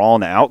and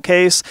drawn out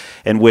case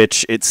in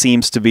which it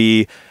seems to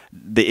be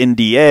the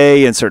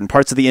NDA and certain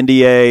parts of the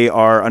NDA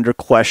are under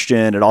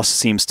question. It also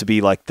seems to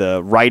be like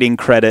the writing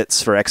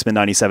credits for X-Men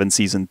 97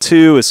 Season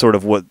 2 is sort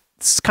of what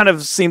kind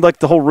of seemed like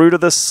the whole root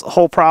of this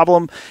whole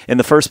problem in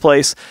the first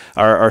place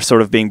are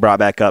sort of being brought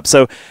back up.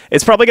 So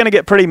it's probably going to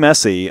get pretty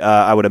messy,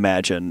 I would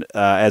imagine,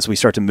 as we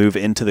start to move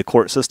into the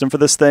court system for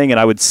this thing. And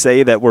I would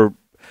say that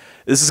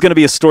this is going to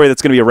be a story that's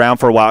going to be around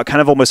for a while. It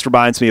kind of almost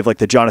reminds me of like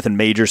the Jonathan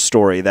Majors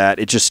story, that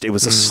it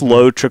was a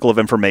slow trickle of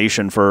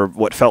information for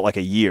what felt like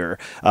a year,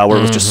 where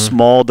it was just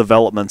small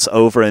developments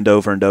over and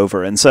over and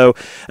over. And so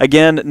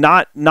again,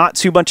 not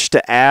too much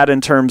to add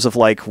in terms of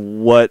like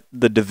what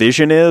the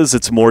division is.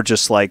 It's more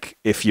just like,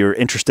 if you're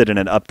interested in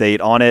an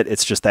update on it,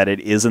 it's just that it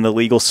is in the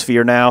legal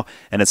sphere now,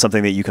 and it's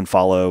something that you can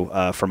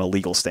follow from a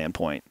legal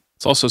standpoint.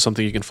 It's also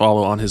something you can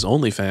follow on his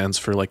OnlyFans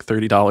for like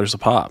 $30 a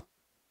pop.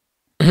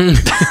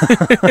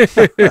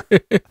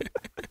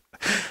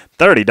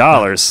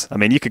 $30. I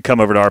mean, you could come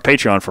over to our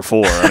Patreon for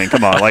 $4. I mean,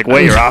 come on, like,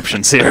 weigh your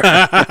options here. What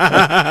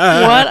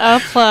a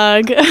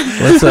plug!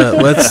 Let's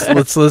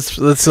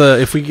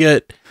if we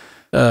get.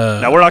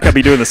 Now, we're not going to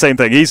be doing the same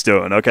thing he's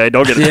doing. Okay,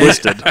 don't get it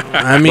twisted.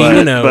 I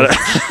mean,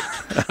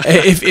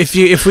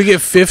 if we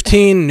get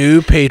 15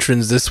 new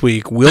patrons this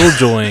week, we'll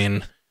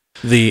join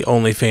the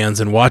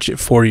OnlyFans and watch it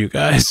for you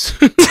guys.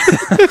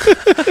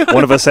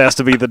 One of us has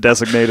to be the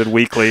designated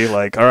weekly.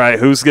 Like, all right,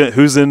 who's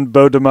in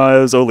Bo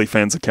DeMaio's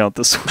OnlyFans account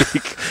this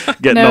week?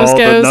 Getting all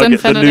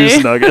the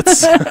news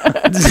nuggets.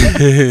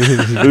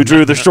 Who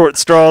drew the short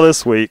straw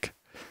this week?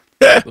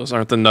 Those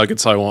aren't the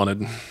nuggets I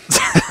wanted.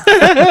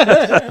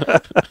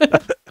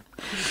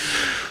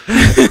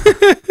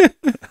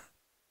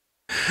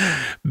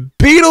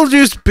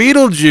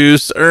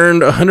 Beetlejuice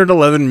earned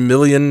 $111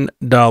 million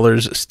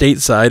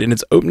stateside in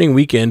its opening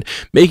weekend,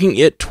 making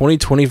it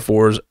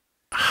 2024's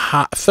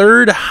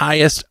third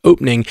highest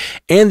opening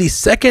and the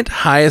second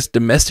highest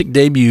domestic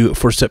debut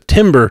for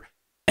September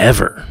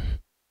ever.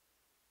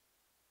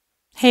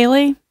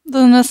 Haley,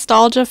 the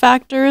nostalgia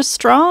factor is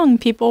strong.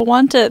 People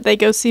want it. They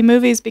go see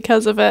movies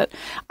because of it.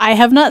 I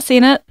have not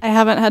seen it. I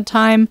haven't had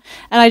time.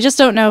 And I just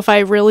don't know if I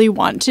really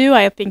want to.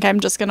 I think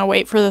I'm just going to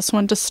wait for this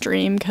one to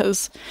stream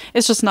because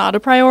it's just not a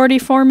priority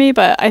for me.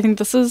 But I think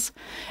this is,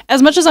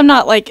 as much as I'm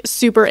not like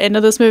super into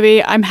this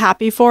movie, I'm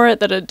happy for it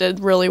that it did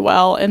really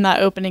well in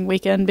that opening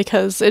weekend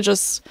because it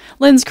just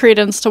lends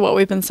credence to what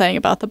we've been saying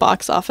about the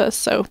box office.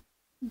 So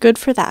good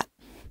for that.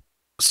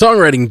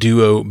 Songwriting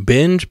duo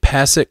Benj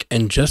Pasek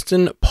and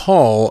Justin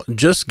Paul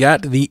just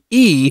got the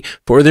E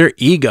for their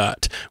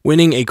EGOT,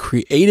 winning a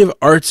Creative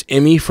Arts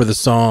Emmy for the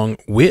song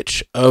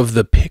Which of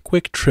the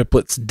Pickwick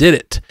Triplets Did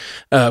It?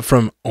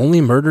 From Only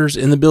Murders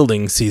in the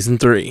Building Season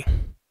 3.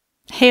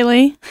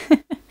 Haley,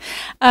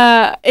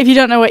 if you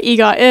don't know what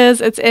EGOT is,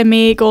 it's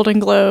Emmy, Golden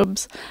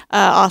Globes,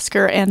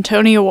 Oscar, and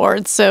Tony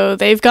Awards. So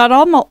they've got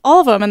all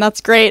of them, and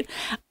that's great.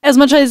 As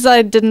much as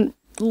I didn't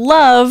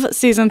love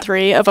Season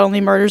 3 of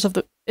Only Murders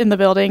in the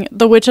Building,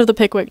 the Which of the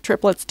Pickwick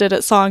Triplets Did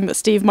It song that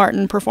Steve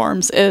Martin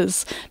performs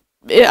it's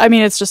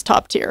just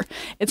top tier.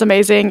 It's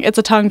amazing. It's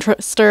a tongue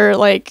twister.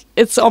 Like,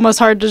 it's almost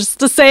hard just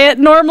to say it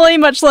normally,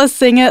 much less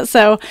sing it.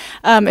 So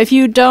if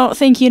you don't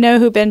think you know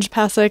who Benj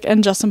Pasek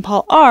and Justin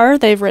Paul are,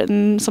 they've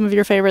written some of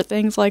your favorite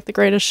things like The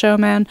Greatest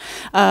Showman,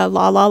 La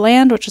La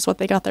Land, which is what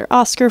they got their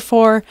Oscar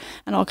for,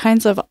 and all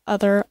kinds of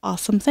other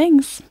awesome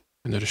things.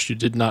 I noticed you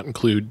did not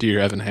include Dear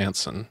Evan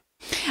Hansen.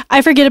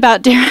 I forget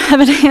about Dear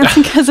Evan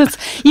Hansen because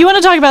you want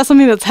to talk about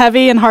something that's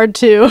heavy and hard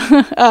to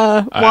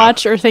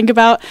watch or think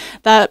about.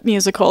 That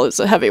musical is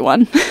a heavy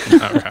one.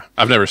 Okay,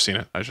 I've never seen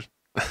it.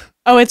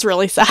 Oh, it's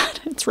really sad.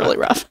 It's really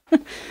rough.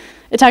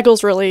 It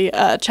tackles really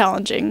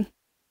challenging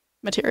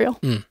material.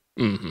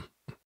 Mm-hmm.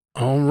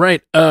 All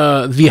right.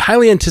 The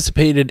highly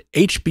anticipated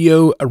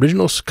HBO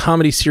original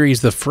comedy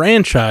series The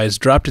Franchise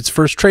dropped its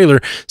first trailer,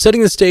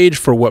 setting the stage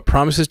for what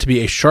promises to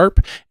be a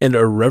sharp and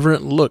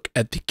irreverent look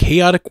at the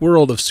chaotic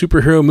world of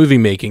superhero movie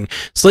making.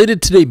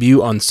 Slated to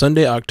debut on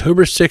Sunday,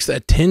 October 6th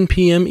at 10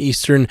 p.m.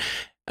 Eastern,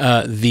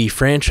 The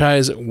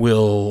Franchise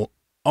will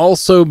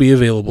also be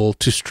available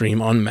to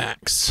stream on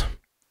Max.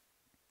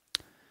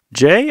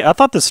 Jay, I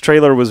thought this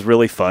trailer was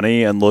really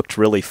funny and looked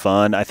really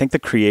fun. I think the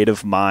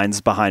creative minds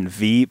behind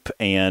Veep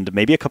and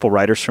maybe a couple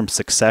writers from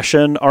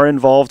Succession are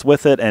involved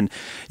with it, and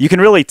you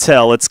can really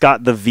tell it's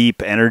got the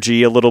Veep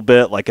energy a little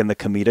bit, like in the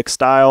comedic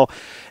style.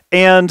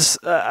 And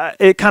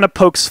it kind of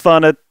pokes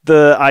fun at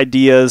the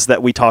ideas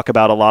that we talk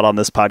about a lot on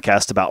this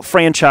podcast about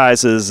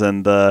franchises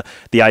and the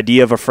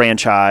idea of a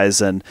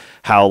franchise and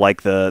how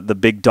like the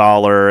big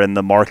dollar and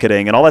the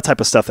marketing and all that type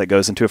of stuff that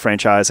goes into a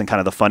franchise and kind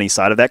of the funny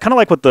side of that. Kind of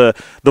like what the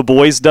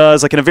Boys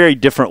does, like in a very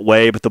different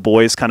way, but the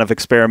Boys kind of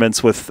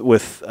experiments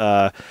with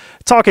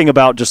talking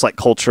about just like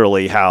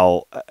culturally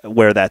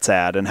where that's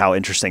at and how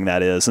interesting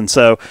that is. And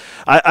so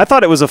I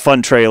thought it was a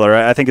fun trailer.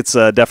 I think it's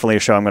definitely a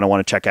show I'm going to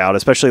want to check out,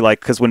 especially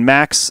like because when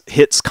Max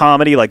hits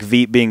comedy, like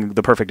Veep being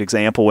the perfect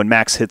example, when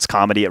Max hits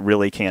comedy, it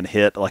really can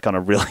hit like on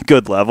a really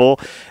good level.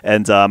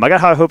 And I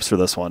got high hopes for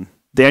this one.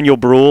 Daniel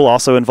Bruhl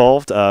also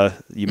involved.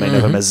 You may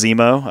know him as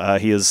Zemo.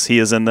 He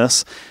is in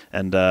this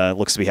and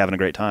looks to be having a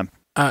great time.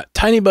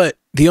 Tiny Butt,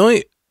 the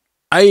only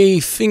I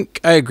think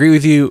I agree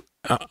with you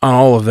on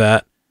all of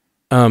that.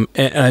 And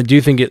I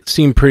do think it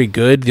seemed pretty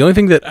good. The only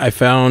thing that I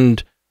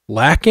found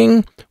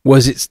lacking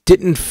was it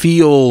didn't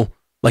feel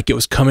like it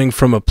was coming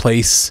from a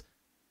place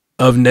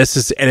of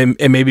necessity,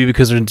 and maybe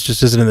because it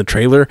just isn't in the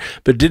trailer,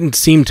 but it didn't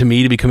seem to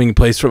me to be coming a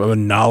place from a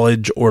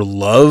knowledge or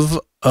love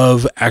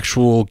of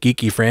actual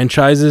geeky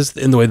franchises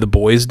in the way The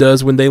Boys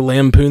does when they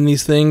lampoon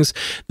these things.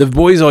 The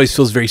Boys always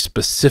feels very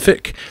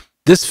specific.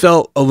 This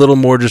felt a little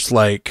more just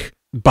like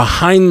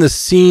behind the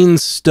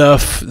scenes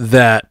stuff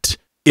that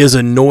is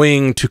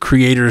annoying to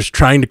creators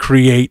trying to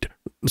create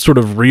sort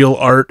of real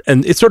art,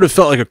 and it sort of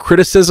felt like a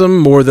criticism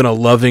more than a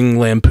loving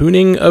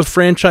lampooning of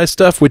franchise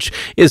stuff, which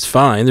is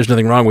fine. There's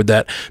nothing wrong with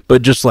that,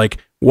 but just like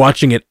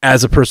watching it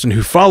as a person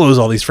who follows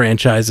all these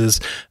franchises,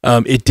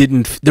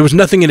 there was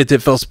nothing in it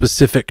that felt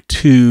specific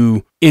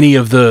to any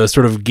of the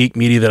sort of geek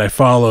media that I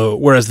follow,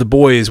 whereas The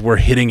Boys were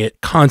hitting it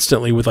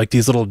constantly with like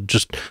these little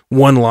just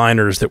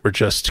one-liners that were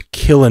just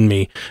killing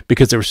me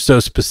because they were so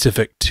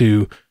specific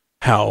to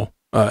how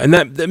and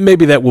that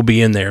maybe that will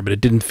be in there, but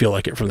it didn't feel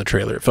like it from the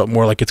trailer. It felt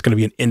more like it's going to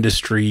be an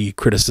industry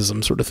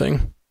criticism sort of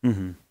thing.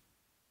 Mm-hmm.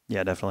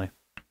 Yeah, definitely.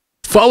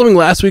 Following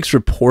last week's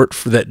report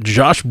that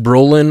Josh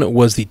Brolin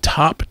was the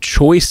top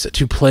choice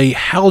to play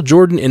Hal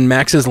Jordan in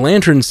Max's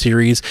Lantern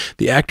series,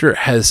 the actor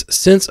has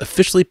since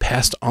officially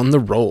passed on the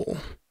role.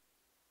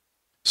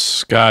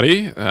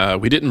 Scotty,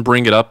 we didn't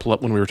bring it up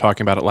when we were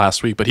talking about it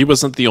last week, but he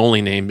wasn't the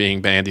only name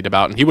being bandied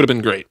about, and he would have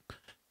been great.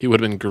 He would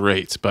have been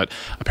great, but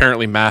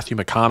apparently Matthew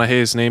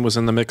McConaughey's name was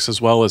in the mix as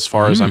well. As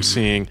far as I'm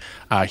seeing,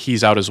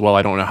 he's out as well.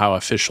 I don't know how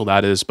official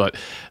that is, but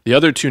the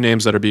other two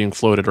names that are being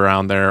floated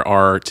around there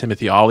are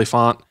Timothy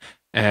Olyphant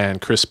and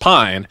Chris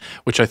Pine,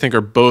 which I think are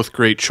both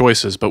great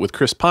choices. But with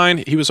Chris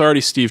Pine, he was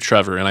already Steve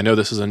Trevor, and I know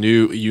this is a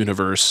new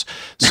universe,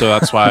 so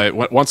that's why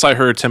once I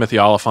heard Timothy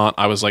Olyphant,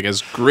 I was like,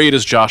 as great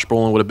as Josh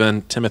Brolin would have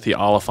been, Timothy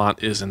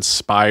Olyphant is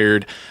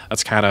inspired.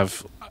 That's kind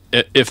of...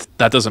 If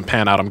that doesn't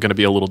pan out, I'm going to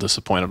be a little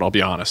disappointed, I'll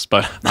be honest.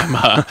 But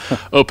I'm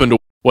open to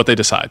what they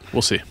decide.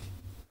 We'll see.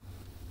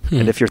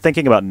 And if you're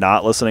thinking about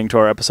not listening to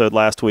our episode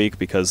last week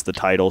because the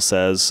title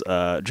says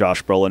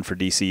Josh Brolin for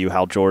DCU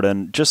Hal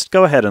Jordan, just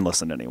go ahead and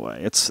listen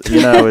anyway. It's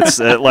it's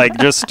like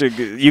just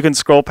you can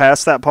scroll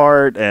past that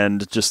part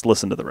and just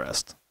listen to the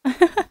rest.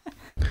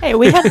 Hey,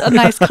 we had a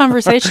nice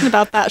conversation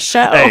about that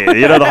show.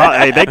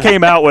 Hey, they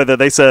came out with it.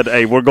 They said,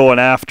 "Hey, we're going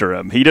after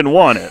him." He didn't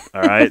want it.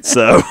 All right,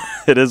 so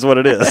it is what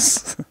it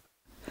is.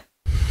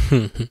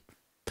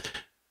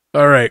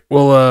 All right.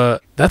 Well,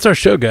 that's our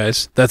show,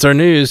 guys. That's our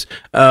news.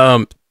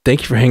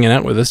 Thank you for hanging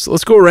out with us.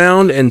 Let's go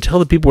around and tell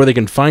the people where they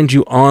can find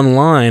you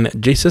online.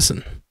 Jay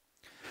Sisson.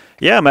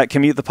 Yeah, I'm at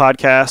Commute the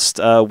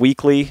Podcast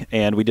weekly,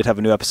 and we did have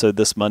a new episode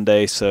this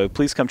Monday, so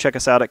please come check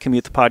us out at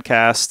Commute the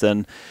Podcast.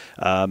 And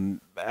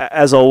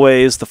as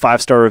always, the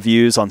 5-star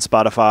reviews on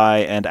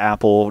Spotify and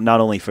Apple,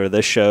 not only for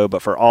this show,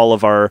 but for all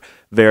of our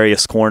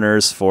various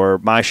corners, for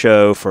my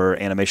show, for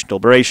Animation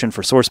Deliberation,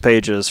 for Source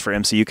Pages, for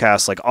MCU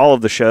Cast, like all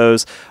of the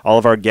shows, all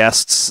of our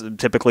guests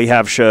typically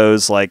have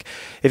shows. Like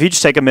if you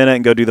just take a minute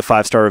and go do the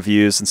 5-star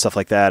reviews and stuff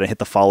like that and hit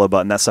the follow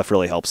button, that stuff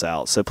really helps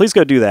out. So please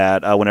go do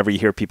that whenever you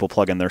hear people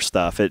plug in their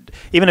stuff.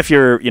 Even if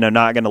you're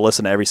not going to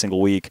listen to every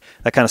single week,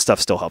 that kind of stuff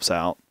still helps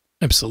out.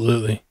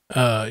 Absolutely.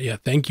 Yeah,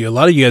 thank you. A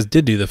lot of you guys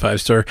did do the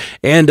 5-star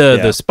and the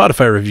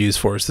Spotify reviews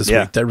for us this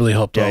week. That really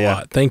helped a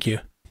lot. Thank you.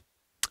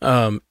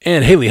 And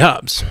Haley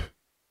Hobbs.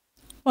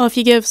 Well, if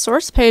you give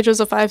Source Pages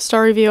a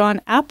 5-star review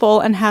on Apple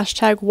and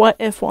hashtag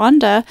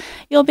 #WhatIfWanda,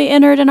 you'll be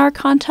entered in our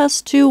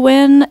contest to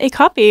win a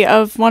copy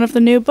of one of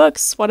the new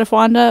books, What If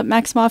Wanda,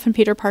 Maximoff, and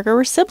Peter Parker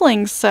Were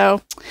Siblings.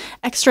 So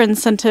extra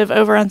incentive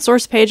over on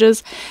Source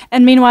Pages.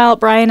 And meanwhile,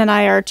 Brian and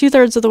I are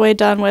 2/3 of the way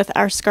done with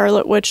our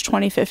Scarlet Witch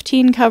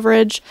 2015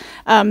 coverage.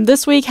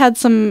 This week had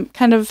some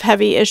kind of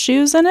heavy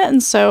issues in it,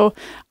 and so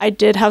I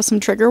did have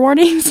some trigger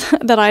warnings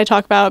that I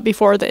talk about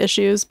before the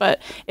issues,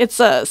 but it's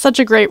such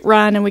a great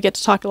run, and we get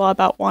to talk a lot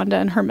about Wanda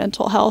and her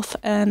mental health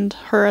and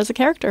her as a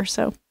character,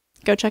 so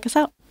go check us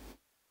out.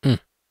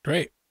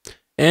 Great.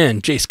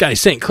 And J. Scotty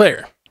St.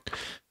 Clair.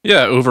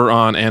 Yeah, over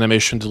on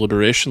Animation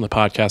Deliberation, the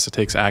podcast that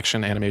takes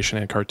action, animation,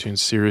 and cartoons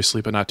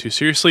seriously, but not too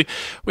seriously.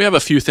 We have a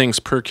few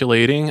things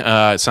percolating.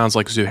 It sounds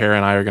like Zuhair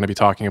and I are going to be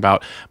talking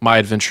about My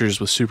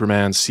Adventures with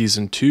Superman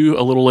Season 2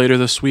 a little later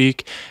this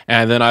week.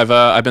 And then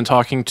I've been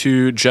talking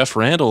to Jeff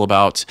Randall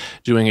about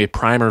doing a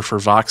primer for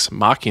Vox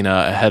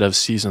Machina ahead of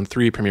Season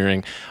 3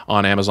 premiering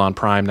on Amazon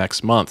Prime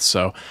next month.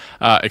 So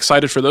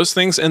excited for those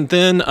things. And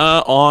then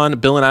on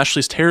Bill and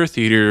Ashley's Terror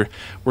Theater,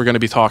 we're going to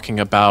be talking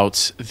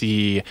about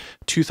the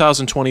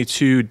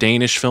 2022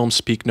 Danish film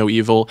Speak No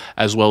Evil,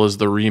 as well as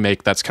the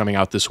remake that's coming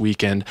out this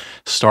weekend,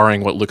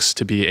 starring what looks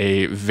to be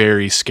a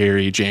very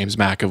scary James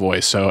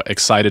McAvoy. So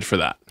excited for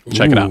that.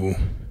 Check it out.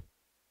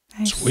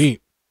 Nice.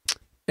 Sweet.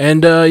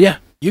 And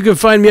you can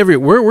find me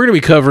everywhere. We're going to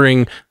be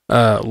covering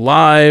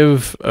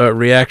live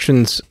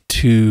reactions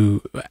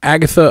to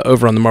Agatha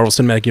over on the Marvel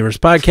Cinematic Universe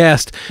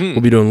podcast.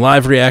 We'll be doing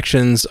live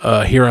reactions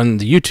here on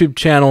the YouTube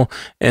channel,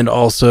 and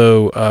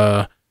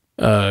also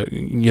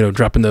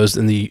dropping those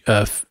in the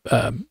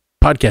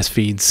podcast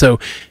feed. So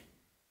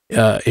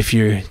If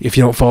you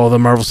don't follow the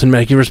Marvel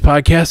Cinematic Universe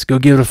podcast, go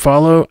give it a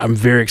follow. I'm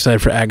very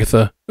excited for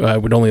Agatha.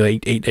 We're only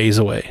like 8 days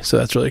away, so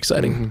that's really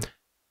exciting. Mm-hmm.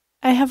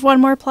 I have one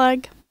more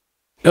plug.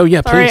 Oh,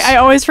 yeah, Sorry, please. I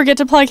always forget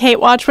to plug Hate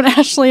Watch when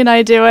Ashley and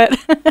I do it.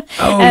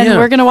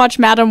 We're going to watch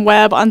Madam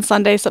Web on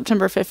Sunday,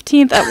 September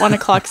 15th at 1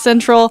 o'clock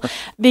Central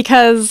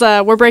because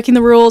we're breaking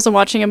the rules and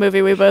watching a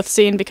movie we've both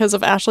seen because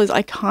of Ashley's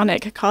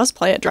iconic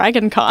cosplay at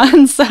Dragon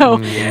Con. So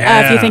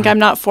if you think I'm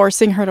not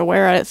forcing her to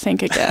wear it,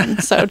 think again.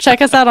 So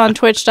check us out on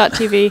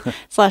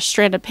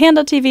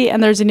twitch.tv/strandedpanda.tv,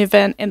 and there's an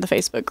event in the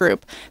Facebook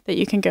group that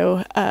you can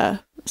go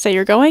say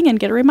you're going and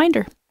get a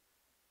reminder.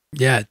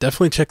 Yeah,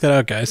 definitely check that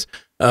out, guys.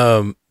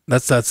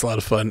 That's a lot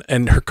of fun,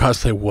 and her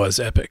cosplay was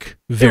epic.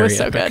 Very it was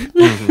so epic.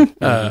 Good.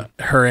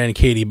 Her and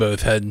Katie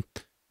both had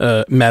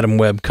Madam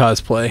Web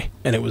cosplay,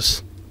 and it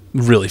was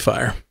really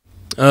fire.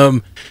 All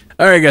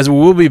right, guys,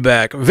 we'll be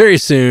back very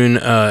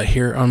soon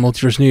here on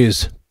Multiverse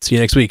News. See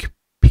you next week.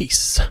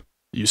 Peace.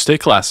 You stay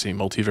classy,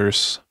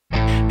 Multiverse.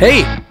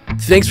 Hey,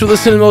 thanks for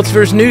listening to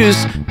Multiverse News,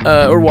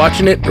 or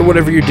watching it, or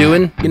whatever you're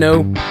doing. You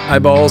know,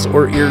 eyeballs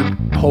or ear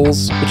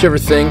holes, whichever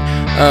thing.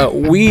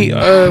 We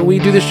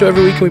do this show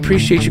every week, and we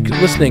appreciate you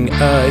listening.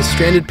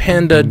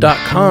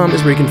 StrandedPanda.com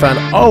is where you can find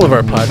all of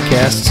our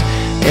podcasts.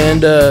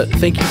 And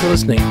thank you for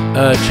listening.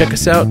 Check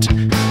us out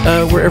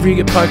wherever you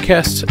get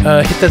podcasts.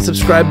 Hit that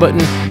subscribe button,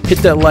 hit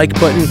that like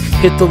button,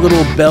 hit the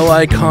little bell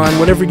icon,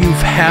 whatever you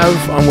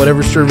have on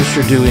whatever service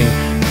you're doing.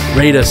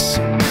 Rate us,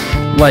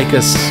 like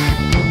us.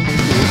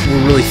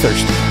 We're really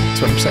thirsty.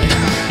 That's what I'm saying.